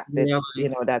just a fact. It's, you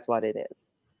know, that's what it is.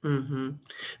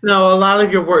 No, a lot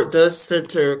of your work does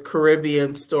center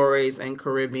Caribbean stories and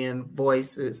Caribbean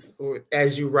voices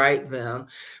as you write them.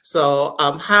 So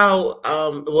how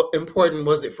important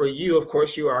was it for you? Of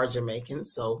course, you are Jamaican,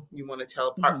 so you want to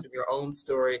tell parts of your own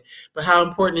story, but how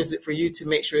important is it for you to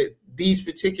make sure these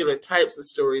particular types of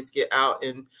stories get out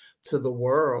into the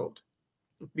world,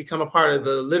 become a part of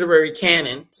the literary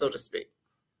canon, so to speak?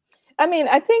 I mean,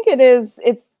 I think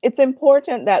it's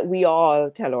important that we all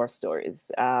tell our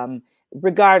stories,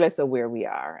 regardless of where we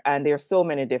are. And there's so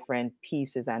many different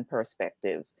pieces and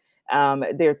perspectives.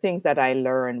 There are things that I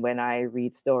learn when I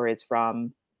read stories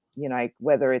from, you know, like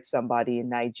whether it's somebody in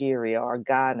Nigeria or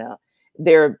Ghana.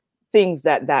 There are things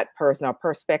that that person, or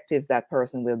perspectives that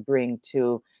person will bring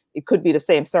to, it could be the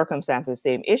same circumstance, the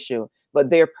same issue,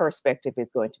 but their perspective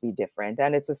is going to be different.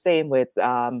 And it's the same with,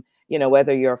 you know,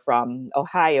 whether you're from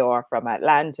Ohio or from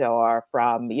Atlanta or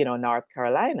from, you know, North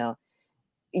Carolina,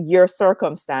 your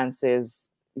circumstances,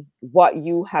 what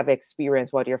you have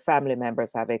experienced, what your family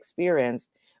members have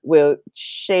experienced, will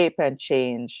shape and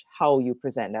change how you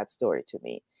present that story to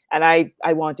me. And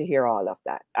I want to hear all of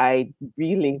that. I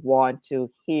really want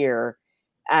to hear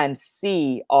and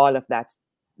see all of that,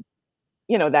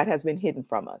 that has been hidden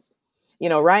from us.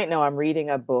 Right now I'm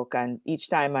reading a book, and each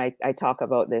time I talk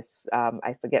about this,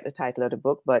 I forget the title of the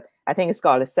book, but I think it's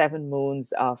called The Seven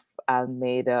Moons of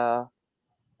Almeida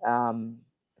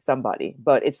somebody,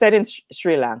 but it's set in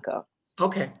Sri Lanka.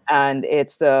 Okay. And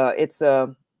it's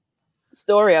a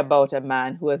story about a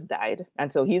man who has died,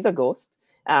 and so he's a ghost.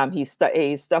 He's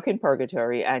stuck in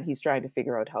purgatory, and he's trying to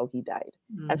figure out how he died.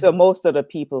 And so most of the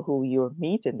people who you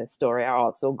meet in the story are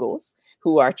also ghosts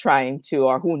who are trying to,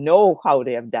 or who know how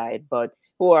they have died, but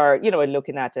who are,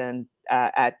 looking at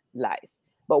life.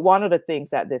 But one of the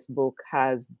things that this book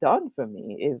has done for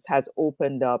me has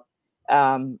opened up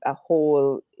a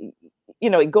whole,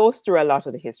 it goes through a lot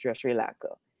of the history of Sri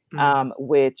Lanka,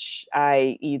 which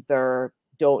I either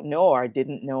don't know or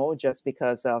didn't know, just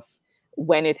because of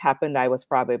when it happened. I was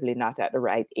probably not at the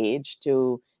right age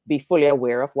to be fully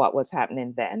aware of what was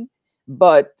happening then.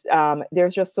 But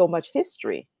there's just so much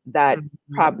history that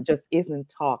probably just isn't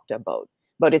talked about,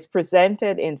 but it's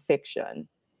presented in fiction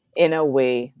in a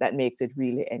way that makes it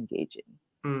really engaging.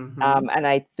 And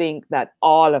I think that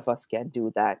all of us can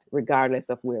do that regardless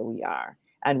of where we are.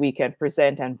 And we can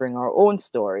present and bring our own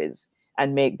stories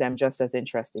and make them just as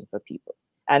interesting for people.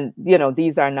 And,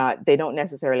 these are not, they don't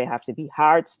necessarily have to be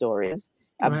hard stories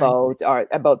about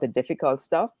the difficult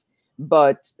stuff,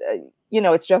 but,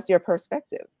 it's just your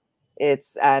perspective.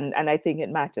 And I think it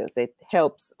matters. It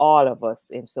helps all of us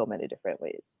in so many different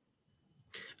ways.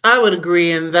 I would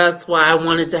agree, and that's why I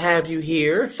wanted to have you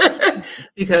here,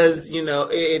 because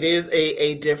it is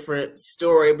a different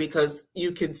story, because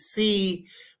you can see,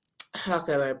 how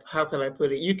can I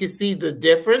put it? You can see the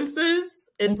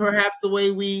differences in perhaps the way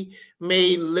we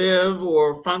may live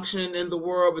or function in the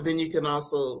world, but then you can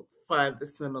also find the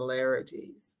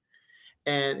similarities.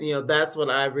 And, that's what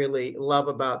I really love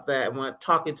about that. When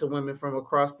talking to women from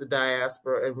across the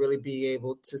diaspora and really be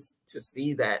able to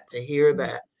see that, to hear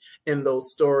that in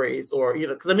those stories, or,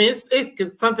 because I mean,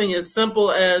 it's something as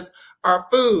simple as our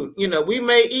food. We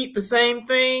may eat the same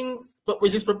things, but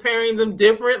we're just preparing them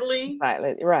differently.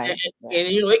 Right. And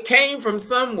it came from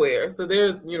somewhere. So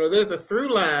there's a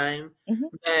through line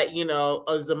that,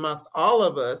 is amongst all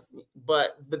of us,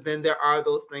 but then there are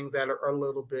those things that are a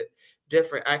little bit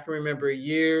different. I can remember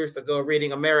years ago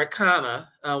reading Americana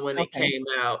when it came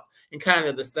out, and kind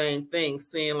of the same thing,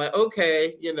 seeing like,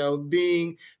 okay,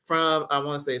 being from, I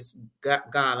want to say it's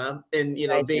Ghana, and,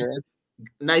 being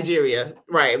Nigeria,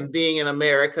 right, and being in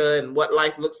America and what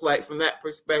life looks like from that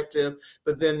perspective.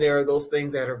 But then there are those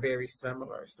things that are very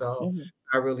similar. So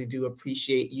I really do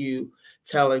appreciate you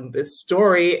telling this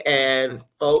story. And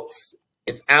folks,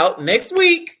 it's out next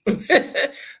week.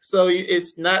 So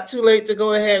it's not too late to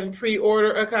go ahead and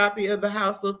pre-order a copy of The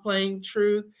House of Plain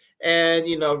Truth, and,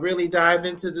 really dive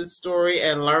into this story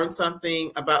and learn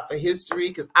something about the history,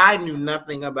 because I knew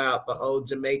nothing about the whole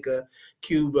Jamaica,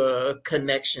 Cuba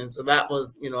connection. So that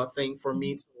was, a thing for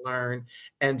me to learn,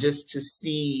 and just to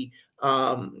see,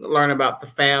 learn about the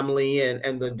family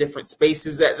and the different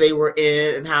spaces that they were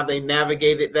in and how they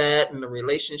navigated that, and the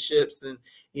relationships, and,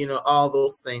 all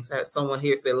those things. I had someone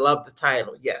here say, love the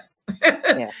title. Yes.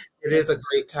 It is a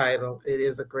great title. It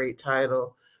is a great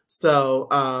title. So,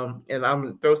 and I'm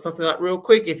gonna throw something out real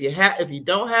quick. If you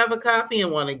don't have a copy and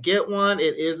want to get one,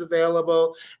 it is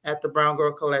available at the Brown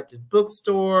Girl Collective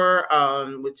bookstore,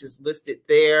 which is listed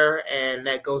there, and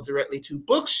that goes directly to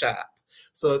Bookshop.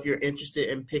 So if you're interested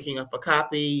in picking up a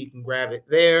copy, you can grab it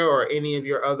there, or any of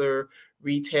your other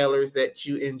retailers that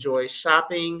you enjoy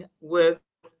shopping with.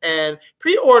 And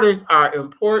pre-orders are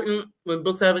important when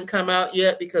books haven't come out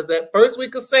yet, because that first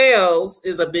week of sales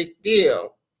is a big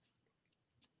deal.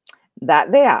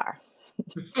 That they are.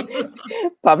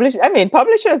 Publishers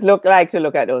like to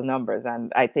look at those numbers,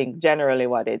 and I think generally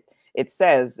what it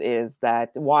says is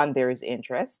that, one, there is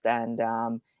interest, and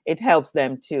it helps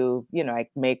them to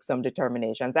make some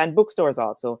determinations, and bookstores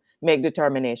also make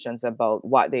determinations about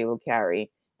what they will carry,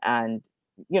 and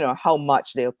how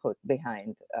much they'll put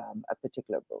behind a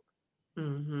particular book.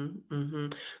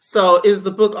 So is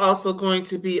the book also going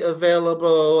to be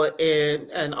available in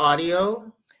an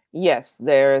audio? Yes,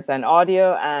 there's an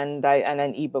audio and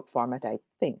an ebook format, I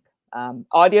think.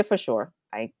 Audio for sure.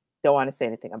 I don't want to say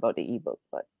anything about the ebook,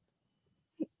 but.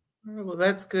 Well,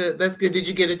 that's good. That's good. Did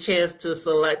you get a chance to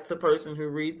select the person who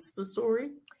reads the story?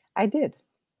 I did.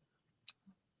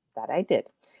 That I did.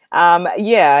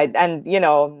 Yeah, and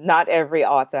not every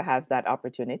author has that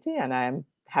opportunity, and I'm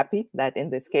happy that in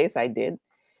this case I did.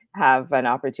 have an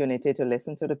opportunity to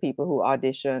listen to the people who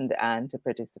auditioned and to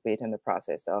participate in the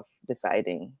process of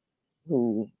deciding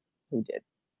who did.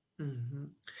 Mm-hmm.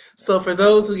 So for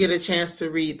those who get a chance to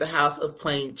read The House of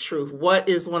Plain Truth, what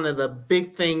is one of the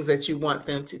big things that you want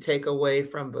them to take away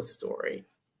from the story?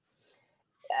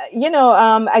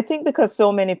 I think because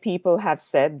so many people have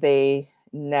said they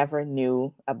never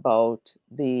knew about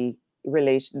the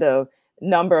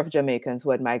number of Jamaicans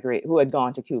who had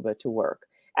gone to Cuba to work.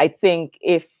 I think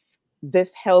if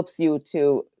this helps you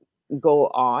to go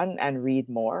on and read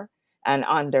more and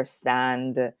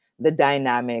understand the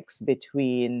dynamics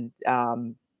between,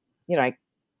 like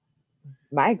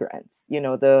migrants,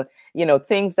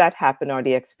 things that happen or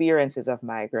the experiences of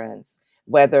migrants,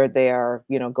 whether they're,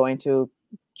 going to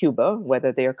Cuba,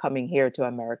 whether they're coming here to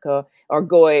America or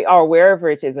going or wherever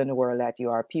it is in the world that you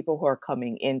are, people who are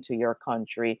coming into your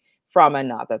country from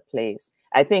another place.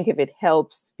 I think if it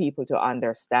helps people to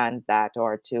understand that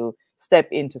or to step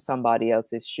into somebody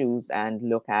else's shoes and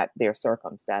look at their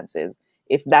circumstances,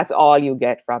 if that's all you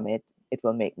get from it, it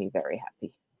will make me very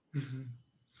happy. Mm-hmm.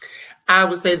 I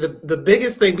would say the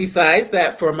biggest thing besides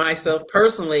that for myself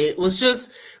personally was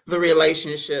just the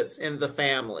relationships in the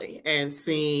family and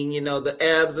seeing, the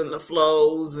ebbs and the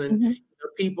flows and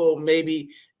people maybe,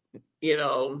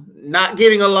 not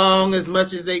getting along as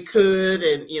much as they could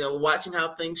and, watching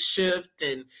how things shift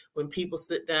and when people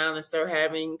sit down and start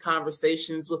having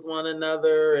conversations with one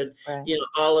another and,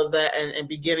 all of that and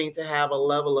beginning to have a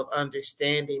level of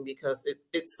understanding because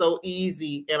it's so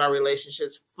easy in our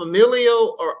relationships,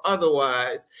 familial or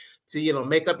otherwise, to,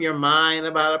 make up your mind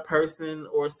about a person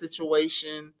or a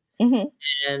situation.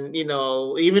 And,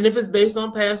 even if it's based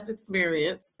on past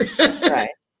experience, right.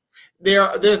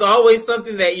 There's always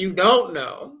something that you don't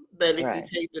know that if you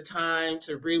take the time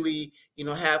to really,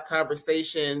 have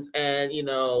conversations and,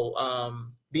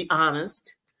 be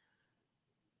honest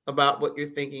about what you're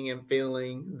thinking and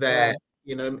feeling that,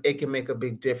 it can make a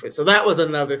big difference. So that was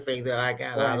another thing that I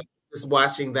got out of just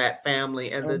watching that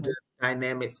family and the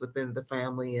dynamics within the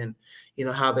family and,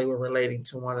 how they were relating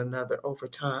to one another over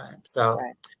time. So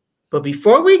but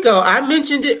before we go, I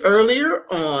mentioned it earlier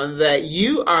on that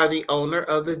you are the owner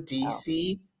of the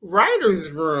DC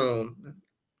Writers Room.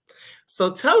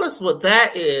 So tell us what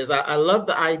that is. I love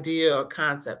the idea or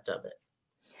concept of it.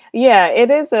 Yeah, it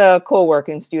is a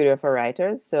co-working studio for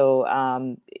writers. So,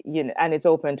 and it's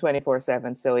open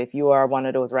 24/7. So if you are one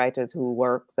of those writers who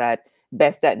works at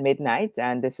best at midnight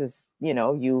and this is,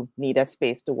 you need a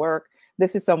space to work,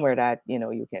 this is somewhere that,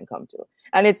 you can come to.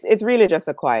 And it's really just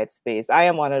a quiet space. I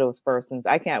am one of those persons.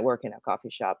 I can't work in a coffee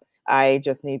shop. I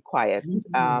just need quiet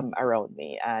around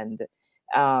me. And,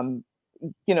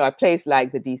 a place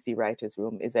like the DC Writers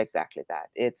Room is exactly that.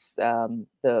 It's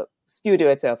the studio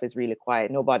itself is really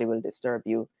quiet. Nobody will disturb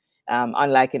you.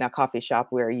 Unlike in a coffee shop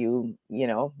where you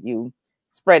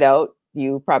spread out,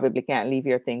 you probably can't leave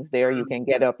your things there. You can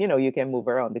get up, you can move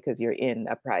around because you're in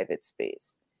a private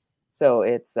space. So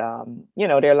it's, there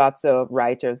are lots of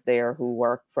writers there who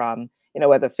work from,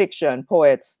 whether fiction,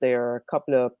 poets, there are a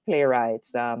couple of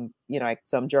playwrights, like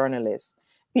some journalists,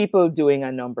 people doing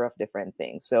a number of different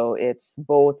things. So it's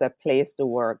both a place to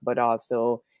work, but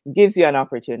also gives you an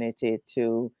opportunity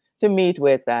to meet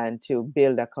with and to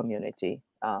build a community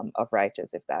of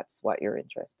writers, if that's what you're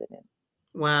interested in.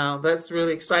 Wow, that's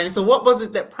really exciting. So what was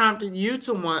it that prompted you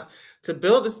to want to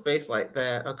build a space like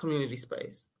that, a community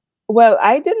space? Well,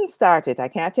 I didn't start it. I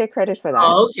can't take credit for that.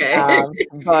 Oh, okay.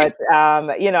 But,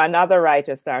 another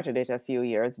writer started it a few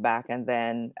years back, and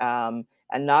then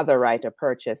another writer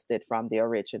purchased it from the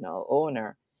original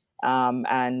owner.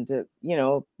 And,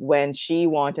 when she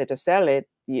wanted to sell it,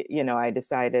 I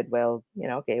decided, well,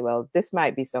 okay, well, this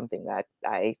might be something that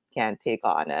I can take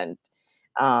on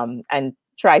and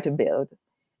try to build.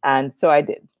 And so I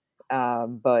did.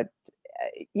 But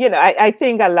I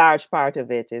think a large part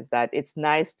of it is that it's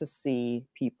nice to see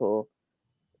people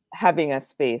having a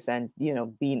space and,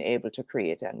 being able to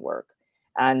create and work.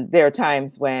 And there are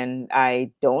times when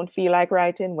I don't feel like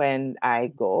writing, when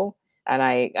I go and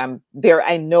I am there,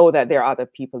 I know that there are other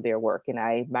people there working.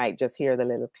 I might just hear the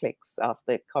little clicks of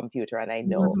the computer and I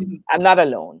know I'm not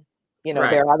alone.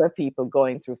 There are other people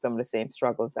going through some of the same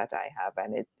struggles that I have.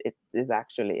 And it is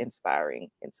actually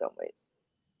inspiring in some ways.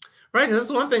 Right, because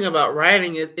that's one thing about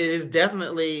writing. It is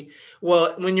definitely,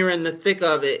 well, when you're in the thick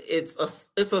of it, it's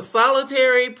a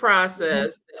solitary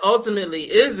process.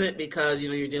 Ultimately, isn't because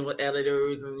you're dealing with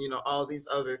editors and all these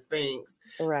other things.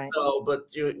 Right. So, but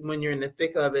when you're in the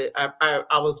thick of it, I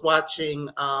was watching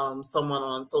someone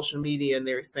on social media and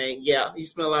they were saying, yeah, you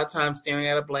spend a lot of time staring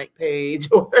at a blank page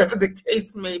or whatever the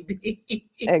case may be.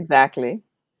 Exactly.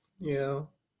 Yeah.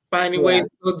 finding ways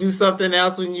to go do something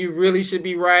else when you really should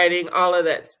be writing, all of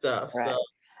that stuff. Right. So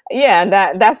yeah, and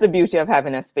that's the beauty of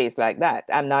having a space like that.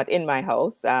 I'm not in my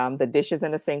house. The dishes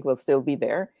in the sink will still be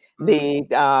there. The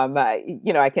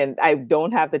you know, I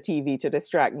don't have the TV to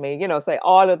distract me, you know, so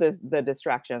all of the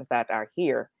distractions that are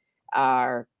here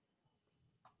are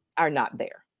not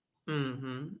there.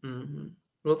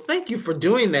 Well, thank you for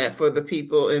doing that for the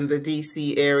people in the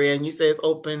DC area. And you say it's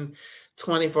open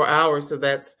 24 hours, so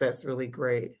that's really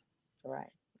great. Right.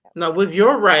 Yep. Now, with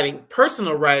your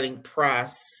personal writing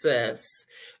process,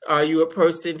 are you a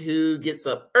person who gets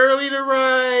up early to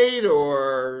write,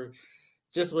 or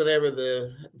just whenever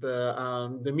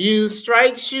the muse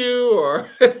strikes you, or?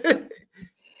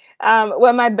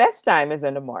 Well, my best time is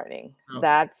in the morning.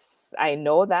 Okay. I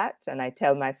know that, and I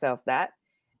tell myself that.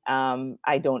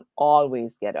 I don't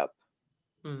always get up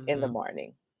in the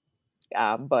morning,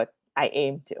 but I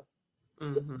aim to.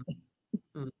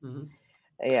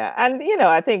 Yeah, and you know,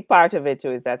 I think part of it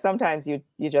too is that sometimes you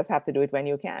just have to do it when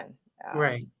you can,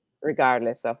 Right,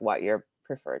 regardless of what your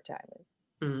preferred time is.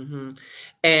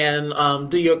 And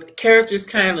do your characters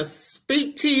kind of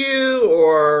speak to you,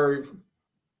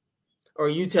 or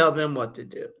you tell them what to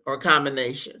do, or a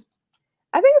combination?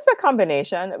 I think it's a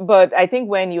combination, but I think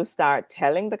when you start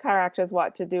telling the characters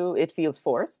what to do, it feels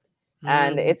forced,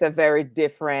 and it's a very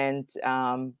different.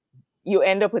 You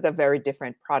end up with a very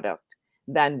different product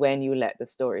than when you let the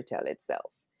story tell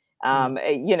itself.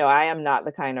 You know, I am not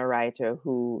the kind of writer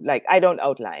who, like, I don't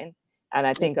outline, and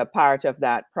I think a part of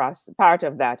that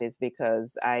is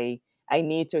because I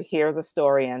need to hear the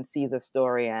story and see the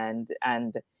story and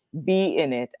be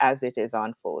in it as it is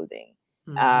unfolding.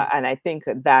 And I think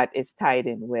that is tied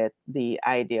in with the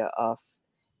idea of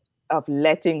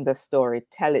letting the story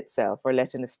tell itself, or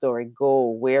letting the story go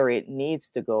where it needs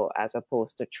to go, as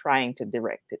opposed to trying to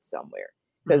direct it somewhere.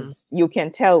 Because you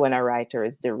can tell when a writer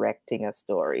is directing a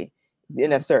story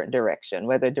in a certain direction,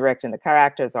 whether directing the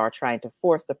characters or trying to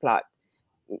force the plot,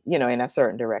 you know, in a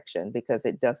certain direction, because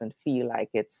it doesn't feel like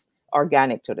it's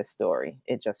organic to the story.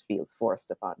 It just feels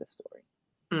forced upon the story.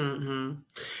 And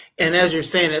as you're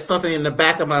saying, it's something in the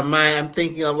back of my mind. I'm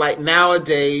thinking of, like,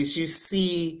 nowadays you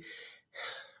see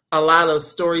a lot of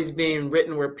stories being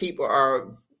written where people are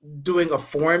doing a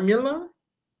formula.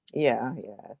 Yeah.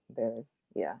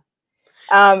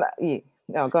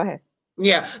 No, go ahead.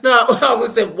 Yeah, no, I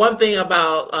would say one thing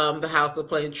about The House of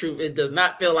Plain Truth, it does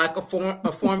not feel like a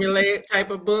formulaic type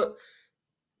of book.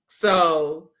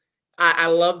 So I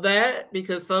love that,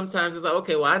 because sometimes it's like,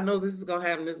 okay, well, I know this is gonna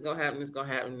happen, this is gonna happen, this is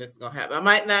gonna happen, this is gonna happen. I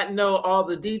might not know all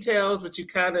the details, but you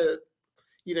kind of,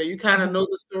 you know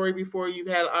the story before you've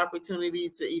had an opportunity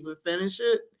to even finish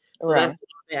it. So that's the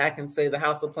thing I can say. The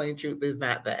House of Plain Truth is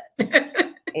not that.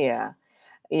 Yeah.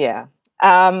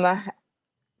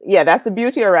 Yeah, that's the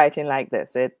beauty of writing like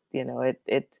this. It, you know,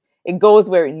 it goes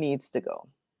where it needs to go.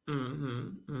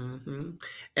 And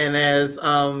as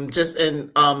just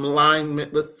in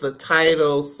alignment with the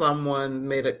title, someone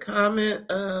made a comment.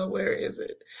 Where is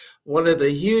it? One of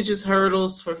the hugest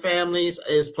hurdles for families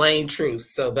is plain truth.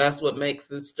 So that's what makes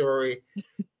this story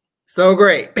so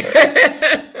great.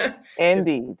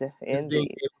 Indeed. Being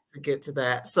able to get to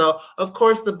that. So, of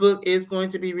course, the book is going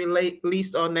to be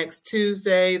released on next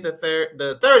Tuesday, the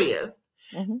 30th.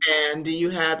 And do you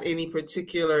have any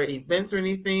particular events or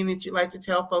anything that you'd like to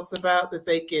tell folks about, that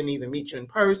they can either meet you in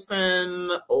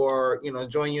person or, you know,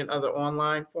 join you in other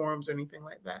online forums or anything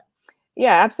like that?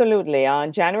 Yeah, absolutely.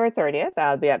 On January 30th,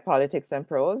 I'll be at Politics and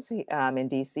Prose in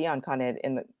DC on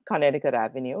Connecticut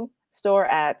Avenue, store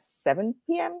at 7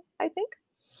 p.m., I think.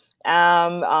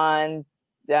 On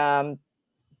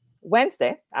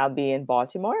Wednesday, I'll be in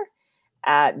Baltimore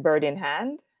at Bird in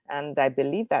Hand, and I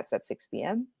believe that's at 6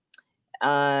 p.m.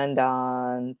 And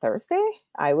on Thursday,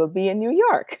 I will be in New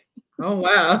York. Oh,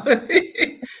 wow.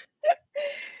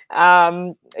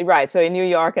 Right. So in New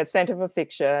York at Center for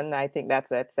Fiction, I think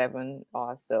that's at 7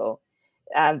 also.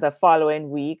 And the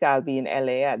following week, I'll be in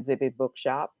LA at BGC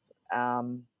Bookshop. I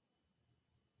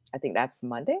think that's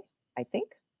Monday, I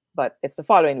think. But it's the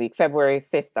following week, February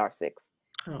 5th or 6th.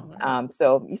 Oh, wow.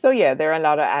 So yeah, there are a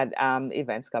lot of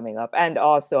events coming up. And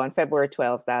also on February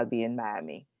 12th, I'll be in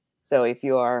Miami. So if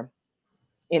you're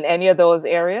in any of those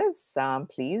areas,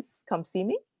 please come see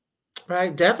me.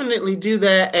 Right, definitely do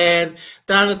that. And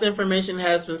Donna's information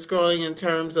has been scrolling in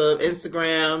terms of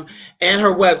Instagram, and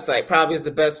her website probably is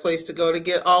the best place to go to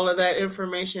get all of that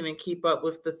information and keep up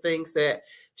with the things that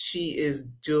she is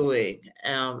doing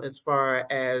as far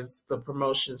as the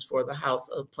promotions for the House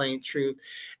of Plain Truth.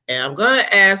 And I'm going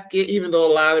to ask it, even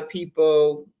though a lot of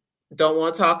people don't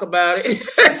want to talk about it,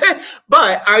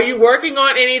 but are you working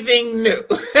on anything new?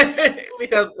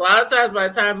 because a lot of times by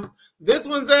the time this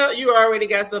one's out, you already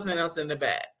got something else in the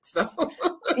bag. So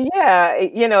yeah,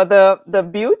 you know, the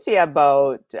beauty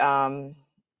about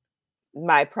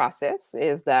my process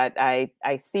is that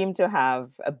I seem to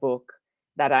have a book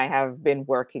that I have been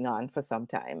working on for some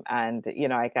time. And, you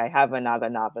know, like I have another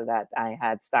novel that I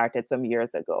had started some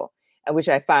years ago, and which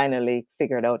I finally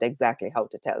figured out exactly how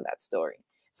to tell that story.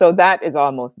 So that is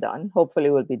almost done. Hopefully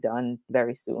will be done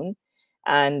very soon.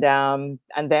 And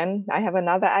then I have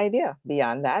another idea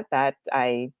beyond that that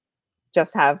I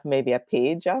just have maybe a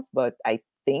page of, but I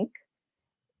think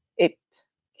it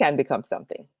can become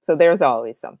something. So there's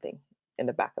always something in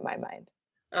the back of my mind.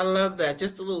 I love that.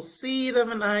 Just a little seed of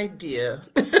an idea.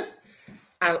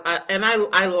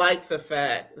 I like the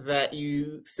fact that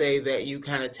you say that you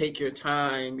kind of take your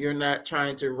time. You're not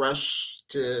trying to rush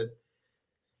to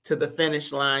the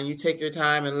finish line. You take your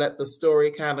time and let the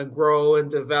story kind of grow and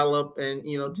develop, and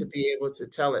you know, to be able to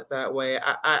tell it that way.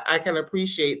 I can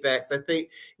appreciate that, because I think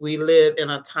we live in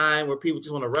a time where people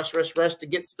just want to rush to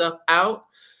get stuff out.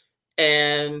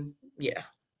 And yeah.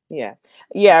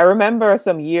 I remember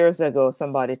some years ago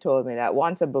somebody told me that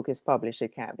once a book is published,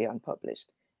 it can't be unpublished.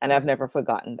 And I've never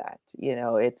forgotten that. You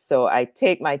know, it's so I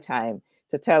take my time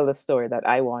to tell the story that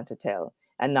I want to tell,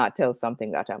 and not tell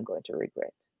something that I'm going to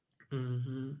regret.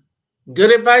 Mm-hmm.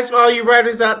 Good advice for all you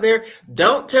writers out there.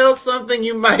 Don't tell something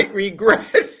you might regret.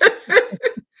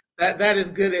 That is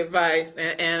good advice,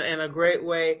 and a great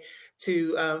way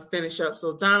to finish up.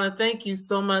 So Donna, thank you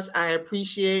so much. I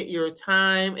appreciate your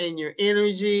time and your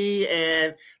energy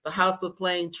and the House of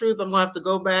Plain Truth. I'm gonna have to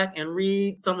go back and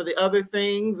read some of the other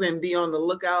things and be on the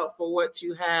lookout for what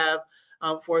you have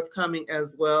forthcoming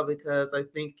as well, because I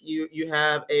think you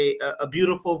have a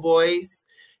beautiful voice,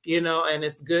 you know, and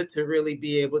it's good to really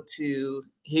be able to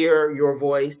hear your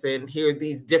voice and hear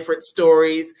these different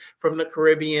stories from the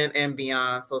Caribbean and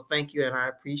beyond. So thank you, and I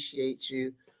appreciate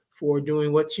you for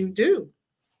doing what you do.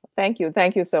 Thank you.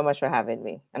 Thank you so much for having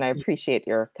me. And I appreciate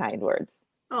your kind words.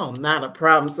 Oh, not a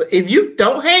problem. So if you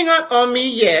don't hang up on me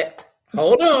yet,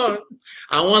 hold on.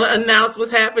 I want to announce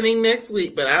what's happening next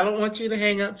week, but I don't want you to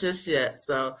hang up just yet.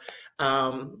 So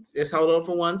just hold on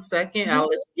for 1 second. I'll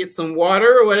let you get some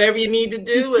water or whatever you need to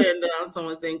do. And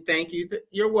someone saying thank you.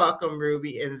 You're welcome,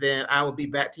 Ruby. And then I will be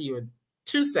back to you in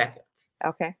 2 seconds.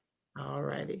 Okay. All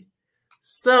righty.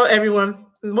 So everyone,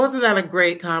 wasn't that a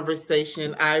great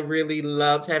conversation? I really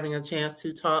loved having a chance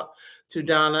to talk to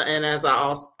Donna. And as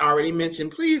I already mentioned,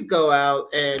 please go out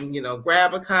and, you know,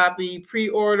 grab a copy,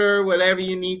 pre-order, whatever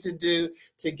you need to do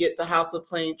to get the House of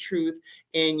Plain Truth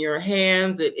in your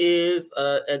hands. It is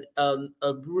a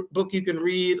book you can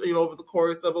read, you know, over the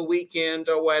course of a weekend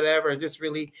or whatever, and just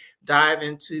really dive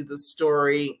into the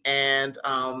story and,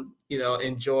 you know,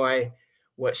 enjoy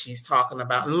what she's talking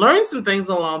about and learn some things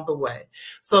along the way.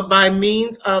 So by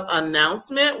means of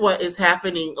announcement, what is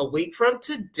happening a week from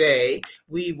today,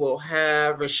 we will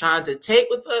have Rashonda Tate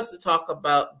with us to talk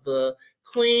about the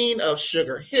Queen of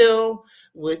Sugar Hill,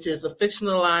 which is a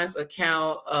fictionalized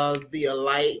account of the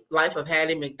life of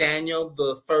Hattie McDaniel,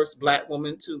 the first Black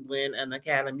woman to win an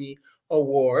Academy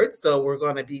Award. So we're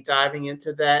going to be diving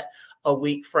into that a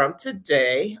week from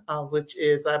today, which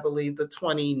is, I believe, the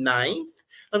 29th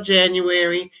of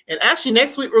January. And actually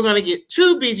next week, we're going to get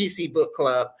 2 BGC Book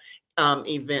Club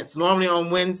events. Normally on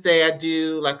Wednesday, I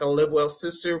do like a Live Well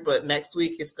Sister, but next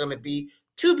week it's going to be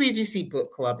 2 BGC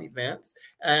Book Club events.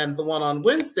 And the one on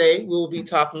Wednesday, we'll be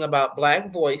talking about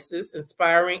Black Voices,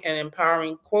 Inspiring and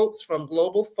Empowering Quotes from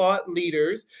Global Thought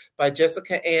Leaders by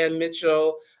Jessica Ann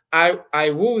Mitchell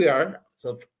Iwuyer.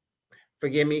 So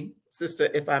forgive me, sister,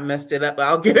 if I messed it up,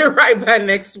 I'll get it right by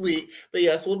next week. But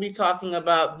yes, we'll be talking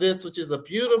about this, which is a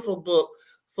beautiful book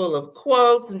full of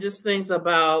quotes and just things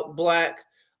about Black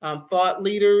thought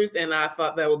leaders. And I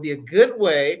thought that would be a good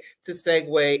way to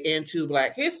segue into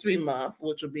Black History Month,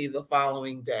 which will be the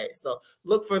following day. So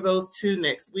look for those 2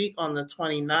 next week on the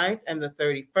 29th and the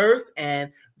 31st.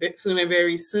 And soon and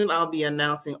very soon, I'll be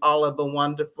announcing all of the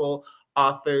wonderful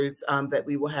authors that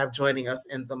we will have joining us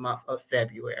in the month of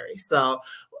February. So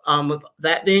with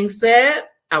that being said,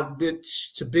 I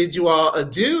bid you all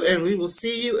adieu, and we will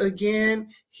see you again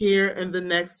here in the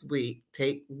next week.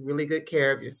 Take really good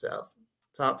care of yourselves.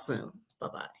 Talk soon.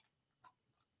 Bye-bye.